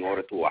in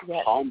order to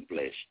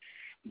accomplish.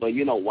 But,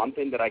 one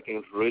thing that I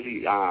can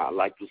really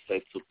like to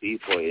say to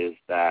people is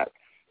that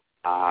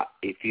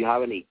if you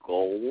have any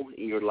goal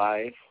in your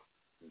life,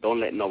 don't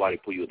let nobody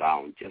put you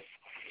down. Just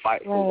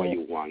fight for what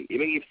you want.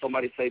 Even if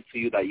somebody says to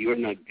you that you're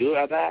not good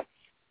at that,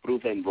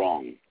 prove them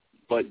wrong.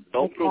 But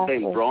don't prove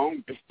them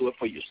wrong. Just do it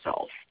for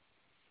yourself.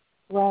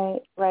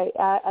 Right.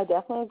 I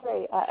definitely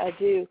agree. I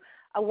do.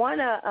 I want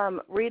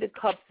to read a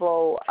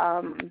couple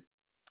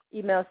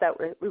emails that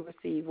we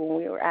received when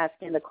we were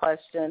asking the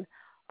question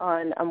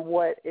on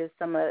what is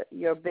some of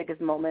your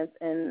biggest moments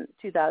in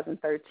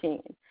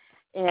 2013.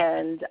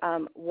 And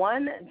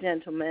one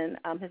gentleman,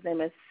 his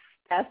name is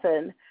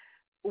Stephen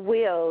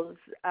Wills,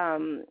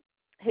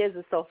 his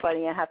is so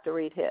funny, I have to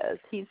read his.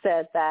 He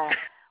said that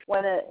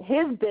one of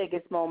his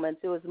biggest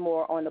moments, it was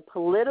more on the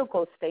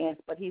political stance,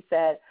 but he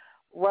said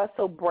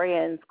Russell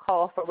Brand's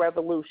call for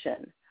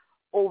revolution,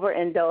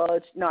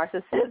 overindulged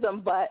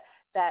narcissism, but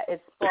that it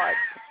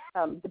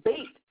sparked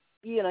debate.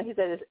 He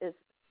said it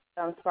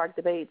sparked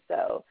debate.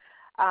 So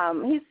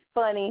he's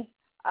funny.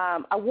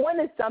 I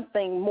wanted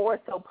something more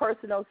so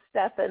personal,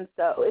 Stephen,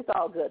 so it's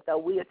all good, though.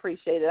 We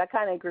appreciate it. I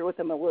kind of agree with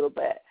him a little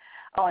bit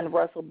on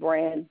Russell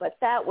Brand, but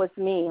that was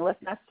me.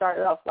 Let's not start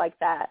it off like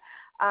that.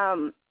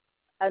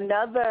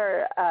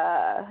 Another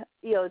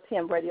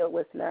EOTM radio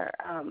listener,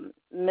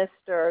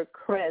 Mr.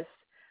 Chris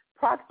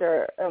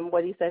Proctor,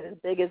 what he said his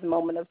biggest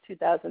moment of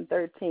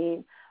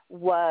 2013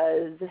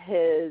 was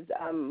his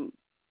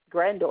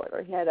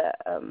granddaughter. He had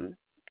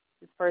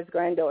his first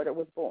granddaughter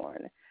was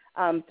born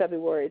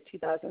February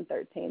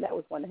 2013. That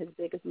was one of his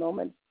biggest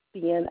moments,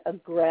 being a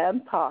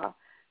grandpa.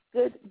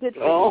 Good.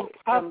 Oh,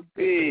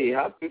 happy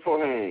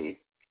for him.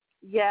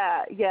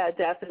 Yeah,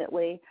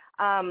 definitely.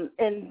 And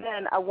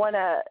then I want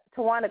to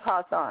Tawana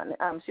Carson.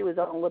 She was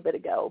on a little bit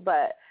ago,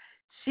 but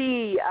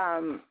she,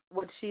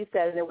 what she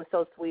said, and it was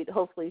so sweet.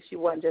 Hopefully, she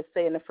wasn't just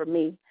saying it for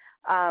me.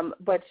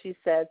 But she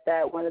said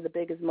that one of the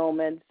biggest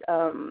moments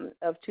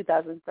of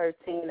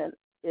 2013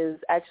 is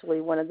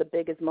actually one of the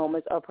biggest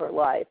moments of her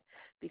life,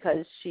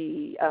 because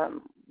she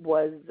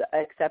was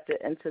accepted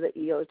into the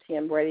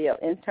EOTM radio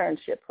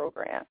internship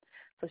program.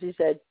 So she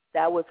said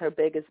that was her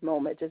biggest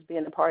moment, just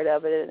being a part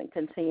of it and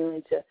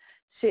continuing to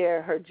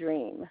share her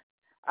dream,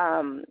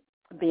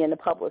 being a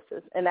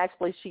publicist. And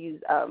actually she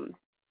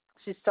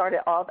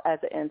started off as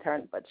an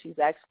intern, but she's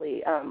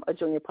actually a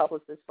junior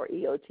publicist for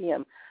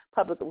EOTM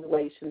Public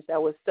Relations. That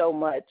was so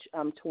much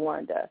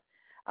Tawanda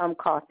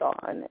caught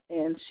on,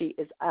 and she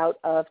is out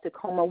of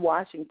Tacoma,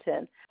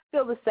 Washington.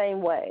 Feel the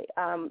same way.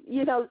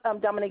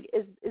 Dominic,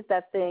 is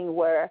that thing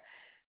where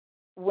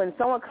when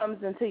someone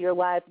comes into your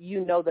life,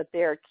 you know that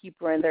they're a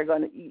keeper and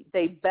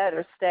they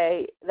better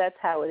stay. That's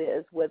how it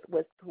is with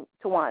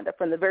Tawanda.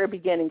 From the very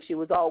beginning, she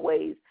was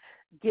always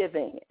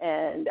giving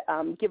and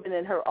giving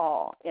in her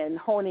all and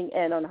honing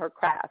in on her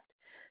craft.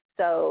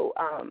 So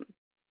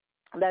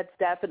that's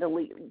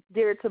definitely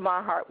dear to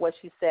my heart, what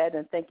she said,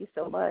 and thank you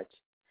so much.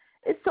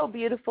 It's so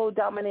beautiful,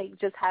 Dominique,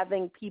 just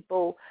having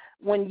people,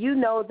 when you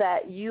know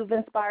that you've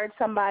inspired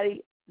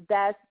somebody,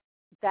 that's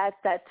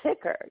that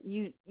ticker.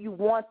 You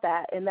want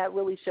that, and that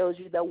really shows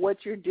you that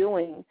what you're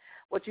doing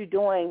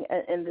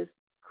in this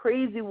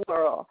crazy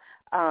world,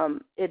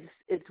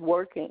 it's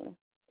working,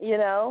 you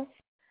know?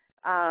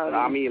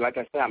 I mean, like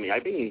I said,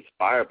 I've been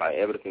inspired by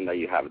everything that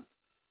you have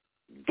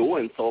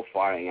doing so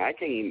far, and I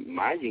can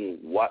imagine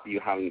what you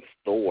have in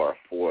store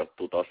for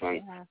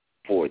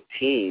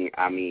 2014.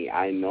 I mean,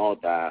 I know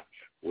that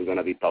we're going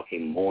to be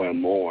talking more and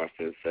more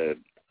since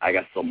I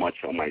got so much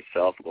on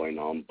myself going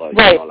on, but,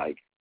 right. You know, like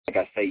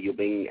I say, you've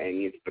been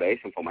an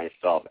inspiration for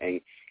myself,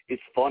 and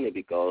it's funny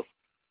because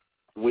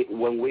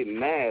when we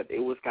met, it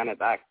was kind of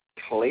that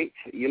click,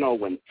 you know,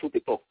 when two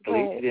people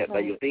click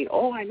that you think,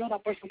 oh, I know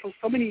that person for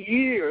so many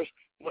years,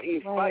 but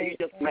in fact, you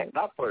just met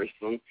that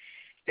person.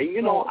 And,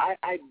 you know,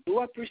 I do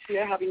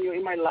appreciate having you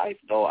in my life,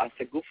 though, as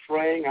a good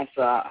friend, I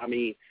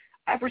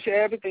appreciate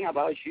everything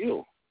about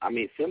you. I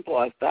mean, simple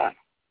as that.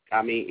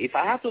 I mean, if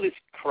I have to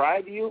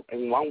describe you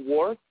in one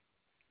word,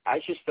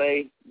 I should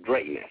say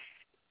greatness.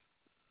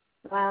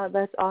 Wow,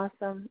 that's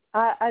awesome.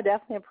 I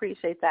definitely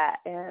appreciate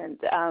that. And,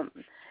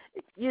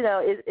 you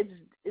know,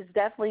 it's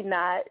definitely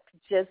not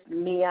just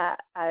me. I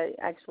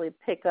actually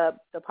pick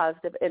up the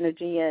positive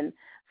energy and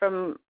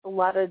from a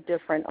lot of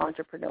different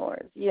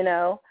entrepreneurs, you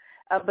know.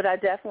 But I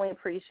definitely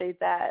appreciate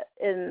that.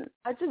 And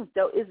I just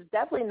don't, it's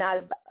definitely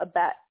not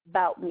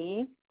about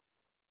me.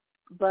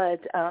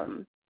 But,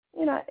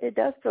 you know, it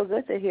does feel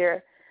good to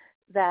hear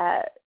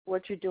that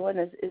what you're doing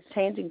is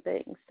changing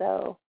things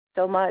so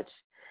much.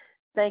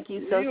 Thank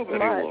you so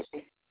much.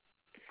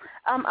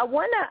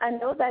 I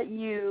know that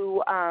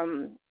you,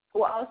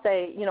 well, I'll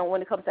say, you know,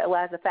 when it comes to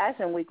Alaska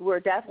Fashion Week, we're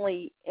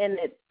definitely in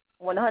it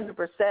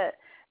 100%,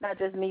 not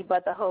just me,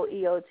 but the whole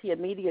EOTM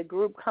Media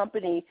Group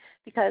company,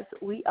 because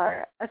we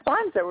are a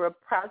sponsor. We're a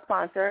proud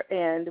sponsor,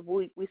 and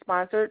we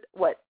sponsored,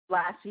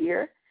 last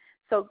year?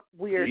 So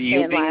we're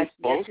You've been last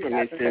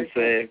sponsoring me since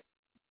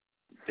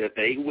the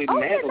day we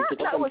met in 2012.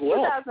 That was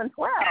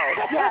 2012.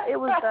 Yeah, it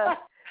was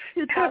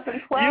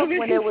 2012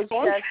 when it was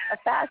just a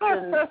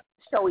fashion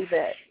show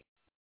event.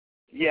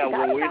 Yeah,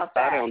 when we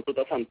started in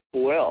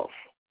 2012.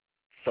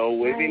 So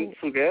we've been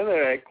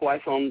together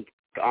quite some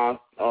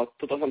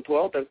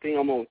 2012, I think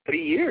almost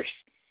 3 years.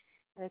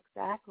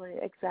 Exactly.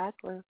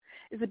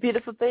 It's a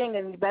beautiful thing,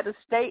 and you better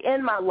stay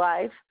in my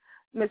life,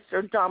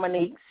 Mr.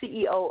 Dominique,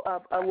 CEO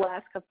of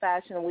Alaska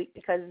Fashion Week,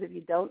 because if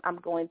you don't, I'm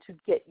going to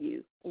get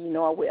you. You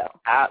know I will.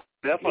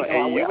 Definitely,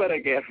 and you better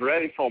get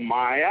ready for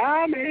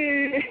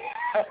Miami.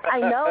 I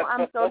know.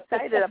 I'm so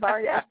excited.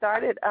 I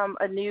started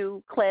a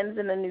new cleanse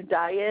and a new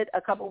diet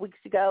a couple weeks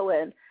ago,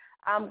 and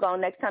I'm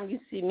going. Next time you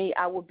see me,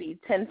 I will be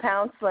 10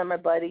 pounds slimmer,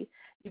 buddy.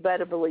 You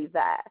better believe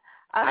that.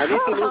 I need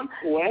to lose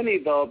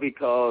 20, though,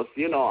 because,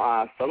 you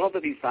know, some of the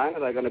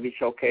designers are going to be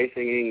showcasing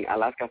in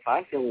Alaska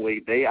Fashion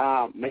Week. They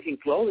are making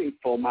clothing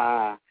for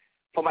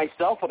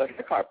myself for the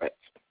red carpet.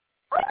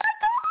 Oh, my God!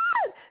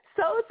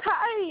 So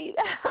tight.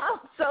 I'm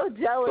so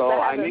jealous. So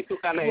I need to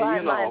kind of,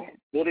 you know,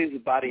 put his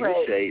body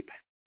in shape.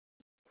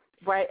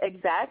 Right,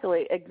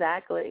 exactly.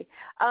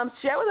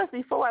 Share with us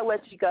before I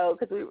let you go,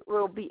 because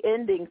we'll be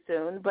ending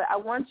soon, but I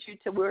want you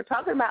to, we were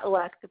talking about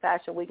Alaska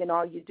Fashion Week and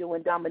all you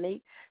doing,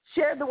 Dominique.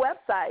 Share the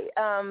website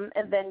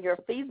and then your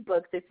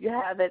Facebooks if you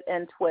have it,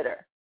 and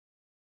Twitter.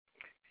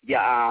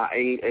 Yeah,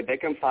 and they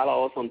can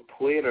follow us on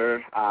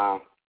Twitter,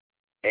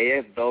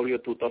 AFW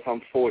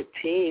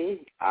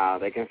 2014.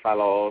 They can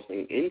follow us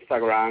on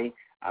Instagram,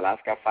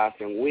 Alaska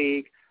Fashion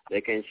Week. They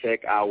can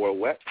check our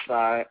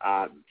website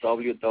at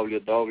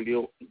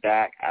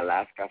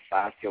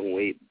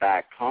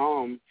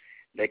www.alaskafashionweek.com.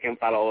 They can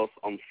follow us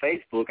on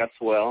Facebook as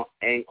well.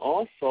 And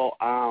also,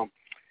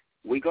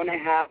 we're going to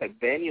have a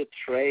venue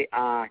trade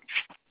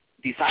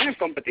designer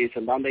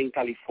competition down there in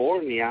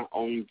California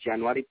on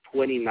January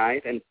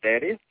 29th and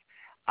 30th.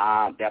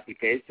 The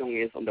application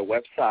is on the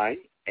website,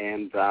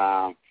 and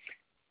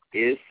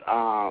it's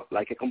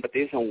like a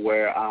competition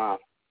where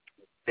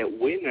the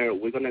winner,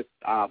 we're going to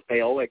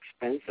pay all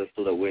expenses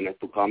to the winner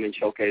to come and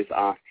showcase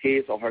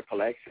his or her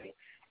collection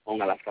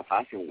on Alaska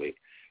Fashion Week.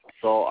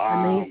 So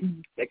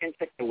they can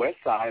check the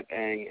website,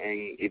 and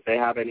if they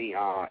have any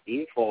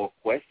info or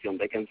question,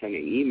 they can send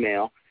an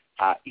email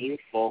at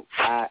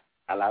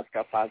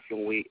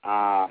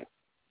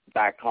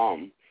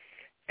info@alaskafashionweek.com.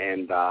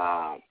 And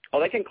or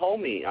they can call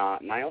me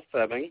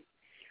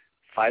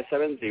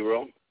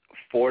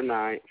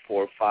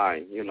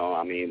 907-570-4945. You know,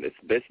 I mean, it's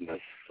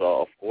business.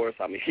 So, of course,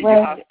 I mean, you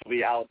have to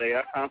be out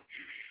there. But,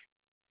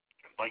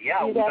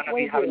 yeah, we're going to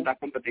be having that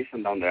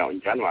competition down there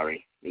in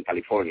January in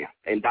California.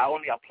 And that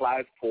only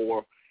applies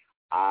for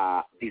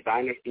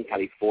designers in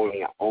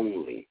California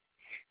only.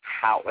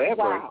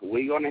 However,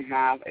 we're going to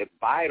have a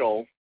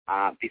vital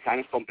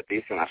designers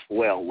competition as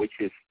well, which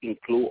is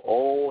include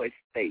all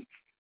states,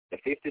 the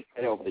 50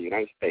 states of the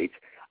United States.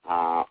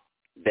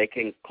 They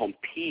can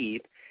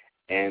compete,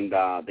 and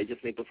they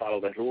just need to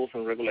follow the rules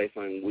and regulations.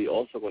 And we're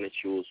also going to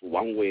choose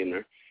one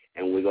winner,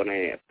 and we're going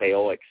to pay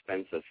all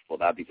expenses for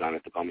that designer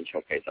to come and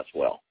showcase as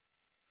well.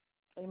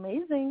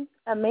 Amazing.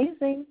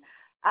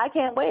 I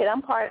can't wait.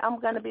 I'm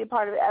going to be a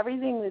part of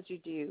everything that you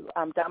do,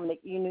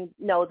 Dominic. You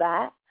know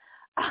that.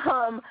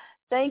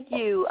 Thank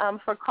you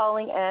for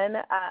calling in.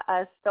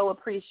 I so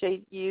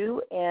appreciate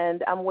you,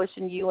 and I'm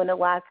wishing you and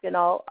Alaska and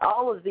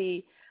all of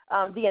the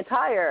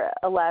entire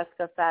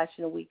Alaska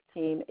Fashion Week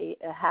team a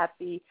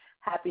happy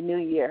New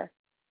Year.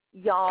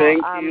 Y'all,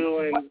 thank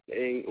you,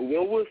 and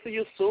we'll see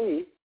you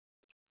soon.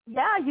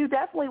 Yeah, you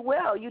definitely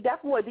will.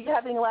 Do you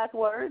have any last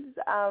words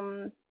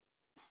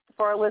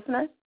for our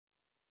listeners?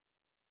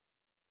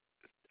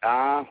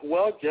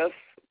 Well, just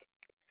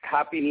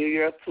Happy New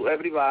Year to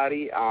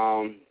everybody.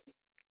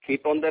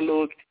 Keep on the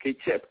look.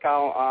 Check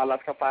out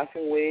Alaska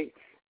Fashion Week.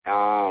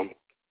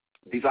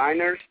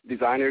 Designers.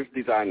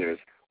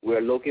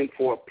 We're looking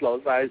for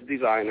plus-size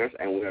designers,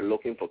 and we're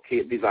looking for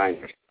kid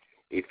designers.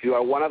 If you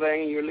are one of them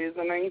and you're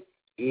listening,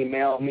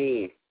 email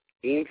me,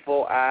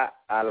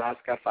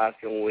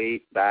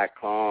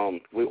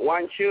 info@alaskafashionweek.com. We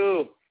want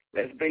you.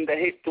 Let's bring the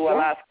heat to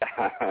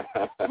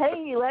Alaska.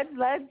 Hey, let's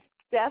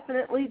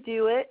definitely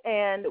do it.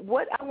 And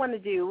what I want to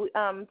do,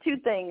 two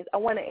things. I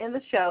want to end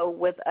the show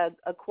with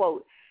a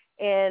quote.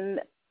 And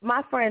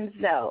my friends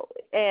know,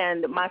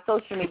 and my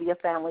social media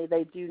family,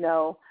 they do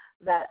know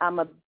that I'm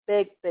a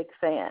big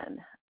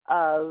fan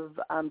of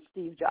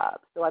Steve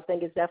Jobs. So I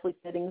think it's definitely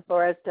fitting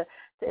for us to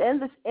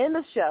end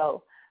the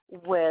show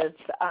with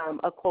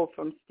a quote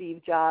from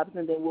Steve Jobs,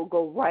 and then we'll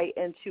go right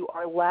into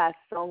our last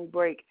song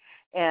break,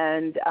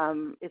 and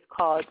it's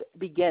called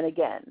Begin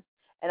Again.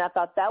 And I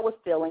thought that was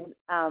fitting,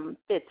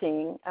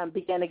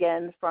 Begin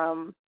Again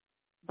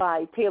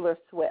by Taylor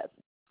Swift.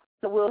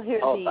 So we'll hear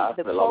that's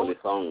the a lovely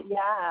song.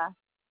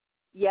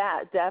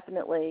 Yeah,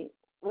 definitely.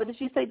 What did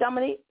she say,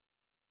 Dominique?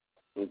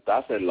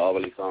 That's a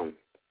lovely song.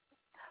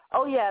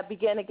 Oh, yeah,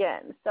 Begin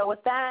Again. So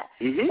with that,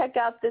 check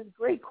out this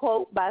great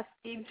quote by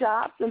Steve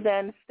Jobs, and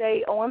then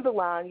stay on the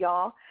line,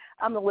 y'all.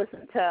 I'm going to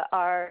listen to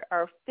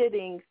our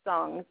fitting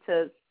song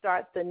to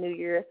start the new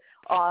year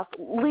off,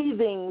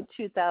 leaving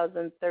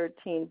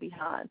 2013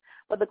 behind.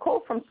 But the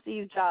quote from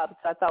Steve Jobs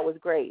I thought was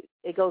great.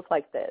 It goes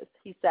like this.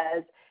 He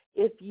says,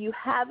 "If you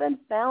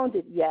haven't found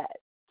it yet,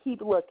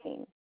 keep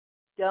looking.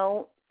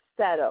 Don't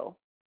settle.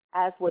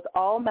 As with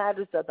all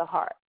matters of the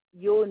heart,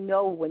 you'll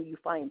know when you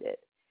find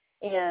it."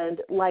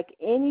 And like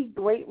any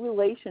great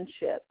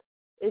relationship,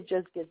 it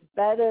just gets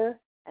better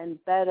and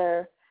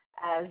better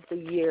as the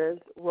years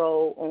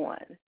roll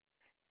on.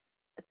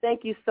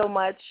 Thank you so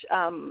much,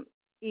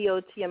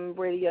 EOTM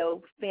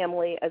Radio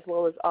family, as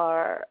well as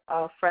our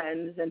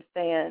friends and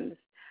fans.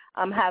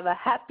 Have a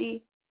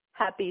happy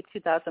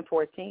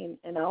 2014,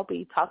 and I'll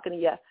be talking to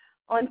you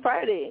on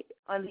Friday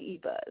on the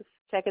eBuzz.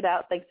 Check it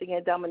out. Thanks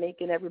again, Dominique,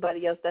 and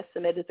everybody else that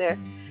submitted their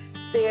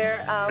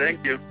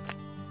Thank you.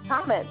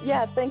 comment.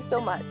 Yeah, thanks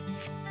so much.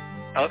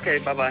 Okay,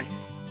 bye-bye.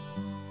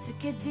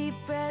 Took a deep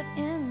breath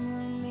in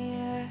the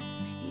mirror.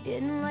 You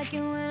didn't like it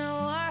when I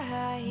wore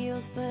high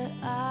heels, but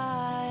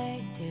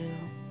I do.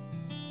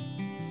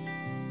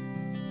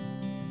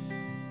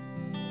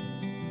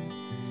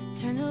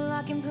 Turned the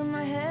lock and put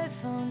my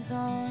headphones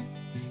on.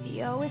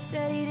 He always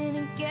said he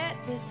didn't get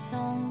this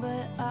song,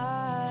 but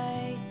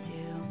I do.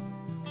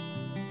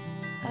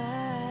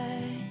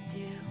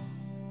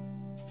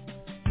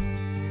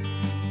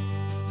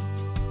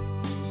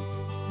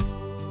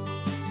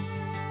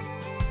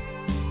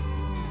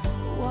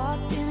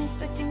 Walked in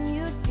expecting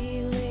you'd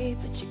be late,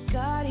 but you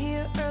got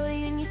here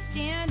early and you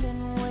stand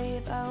and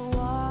wave. I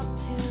walked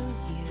to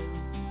you.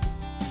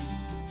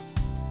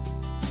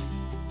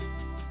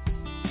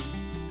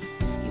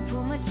 You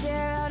pulled my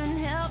chair out and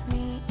helped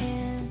me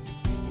in,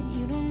 and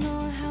you don't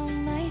know how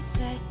nice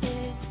that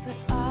is, but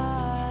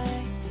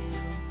I do.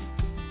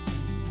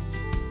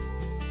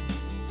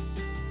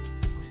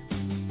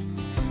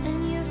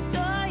 And you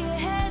saw your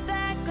head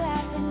back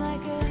laughing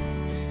like a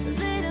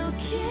little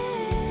kid.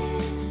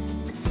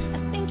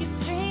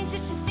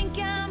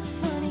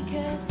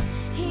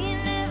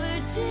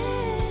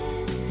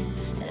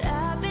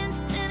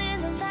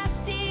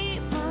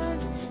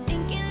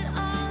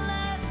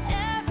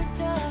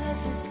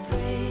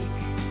 Break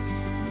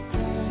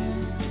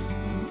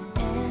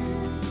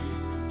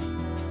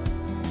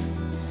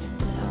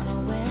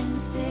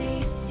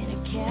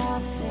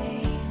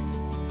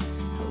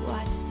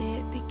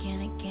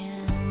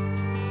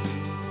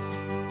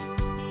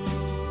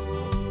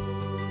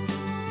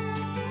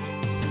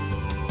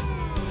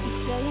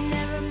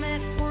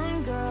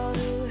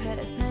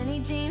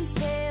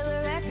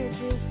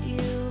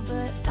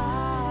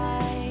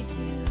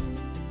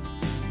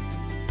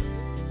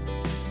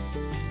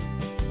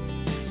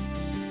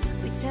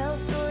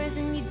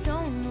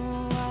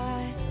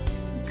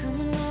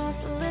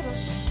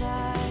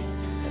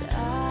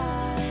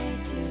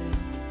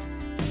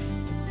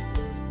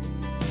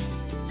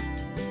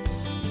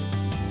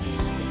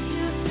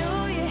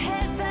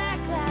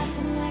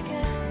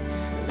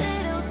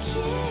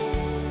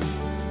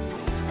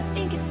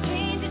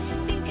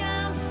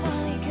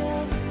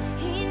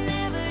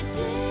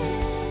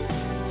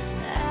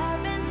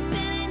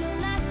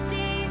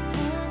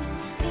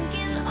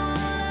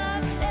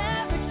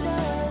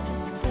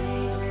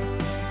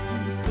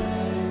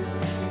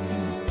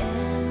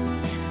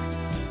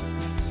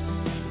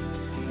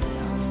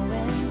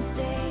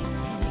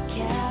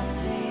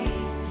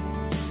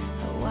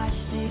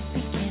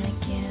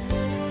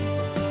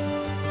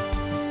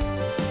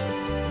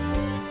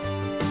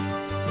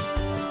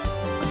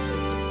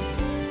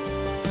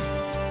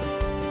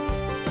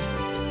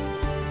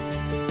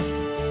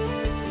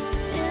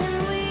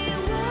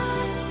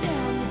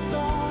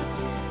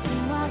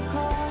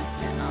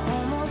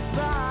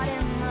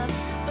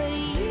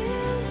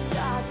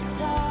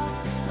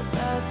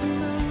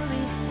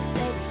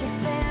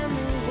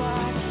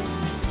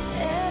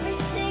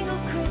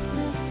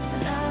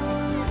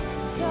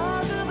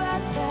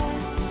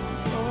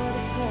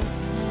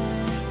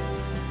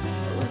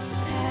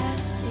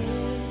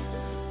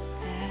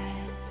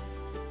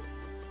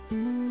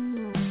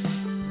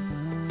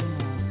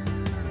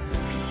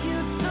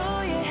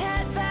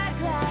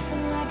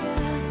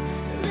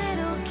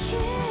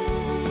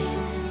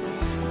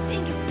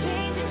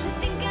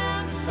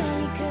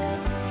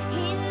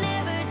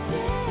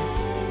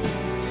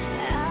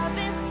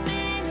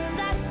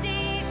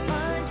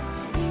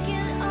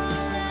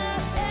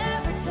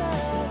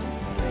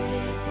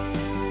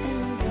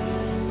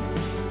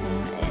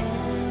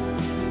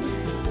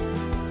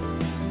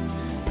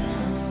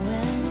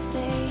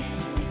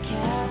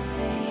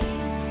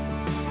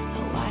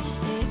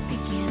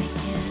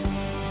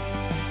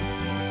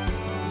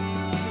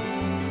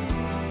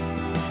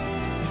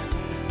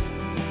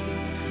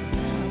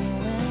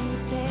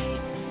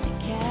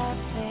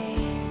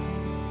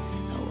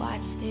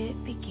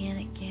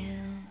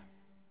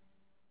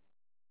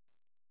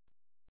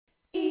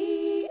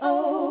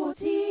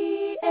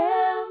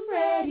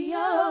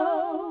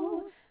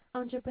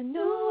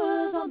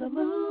Entrepreneurs on the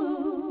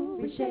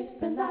move,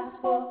 reshaping lives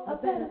for a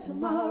better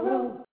tomorrow.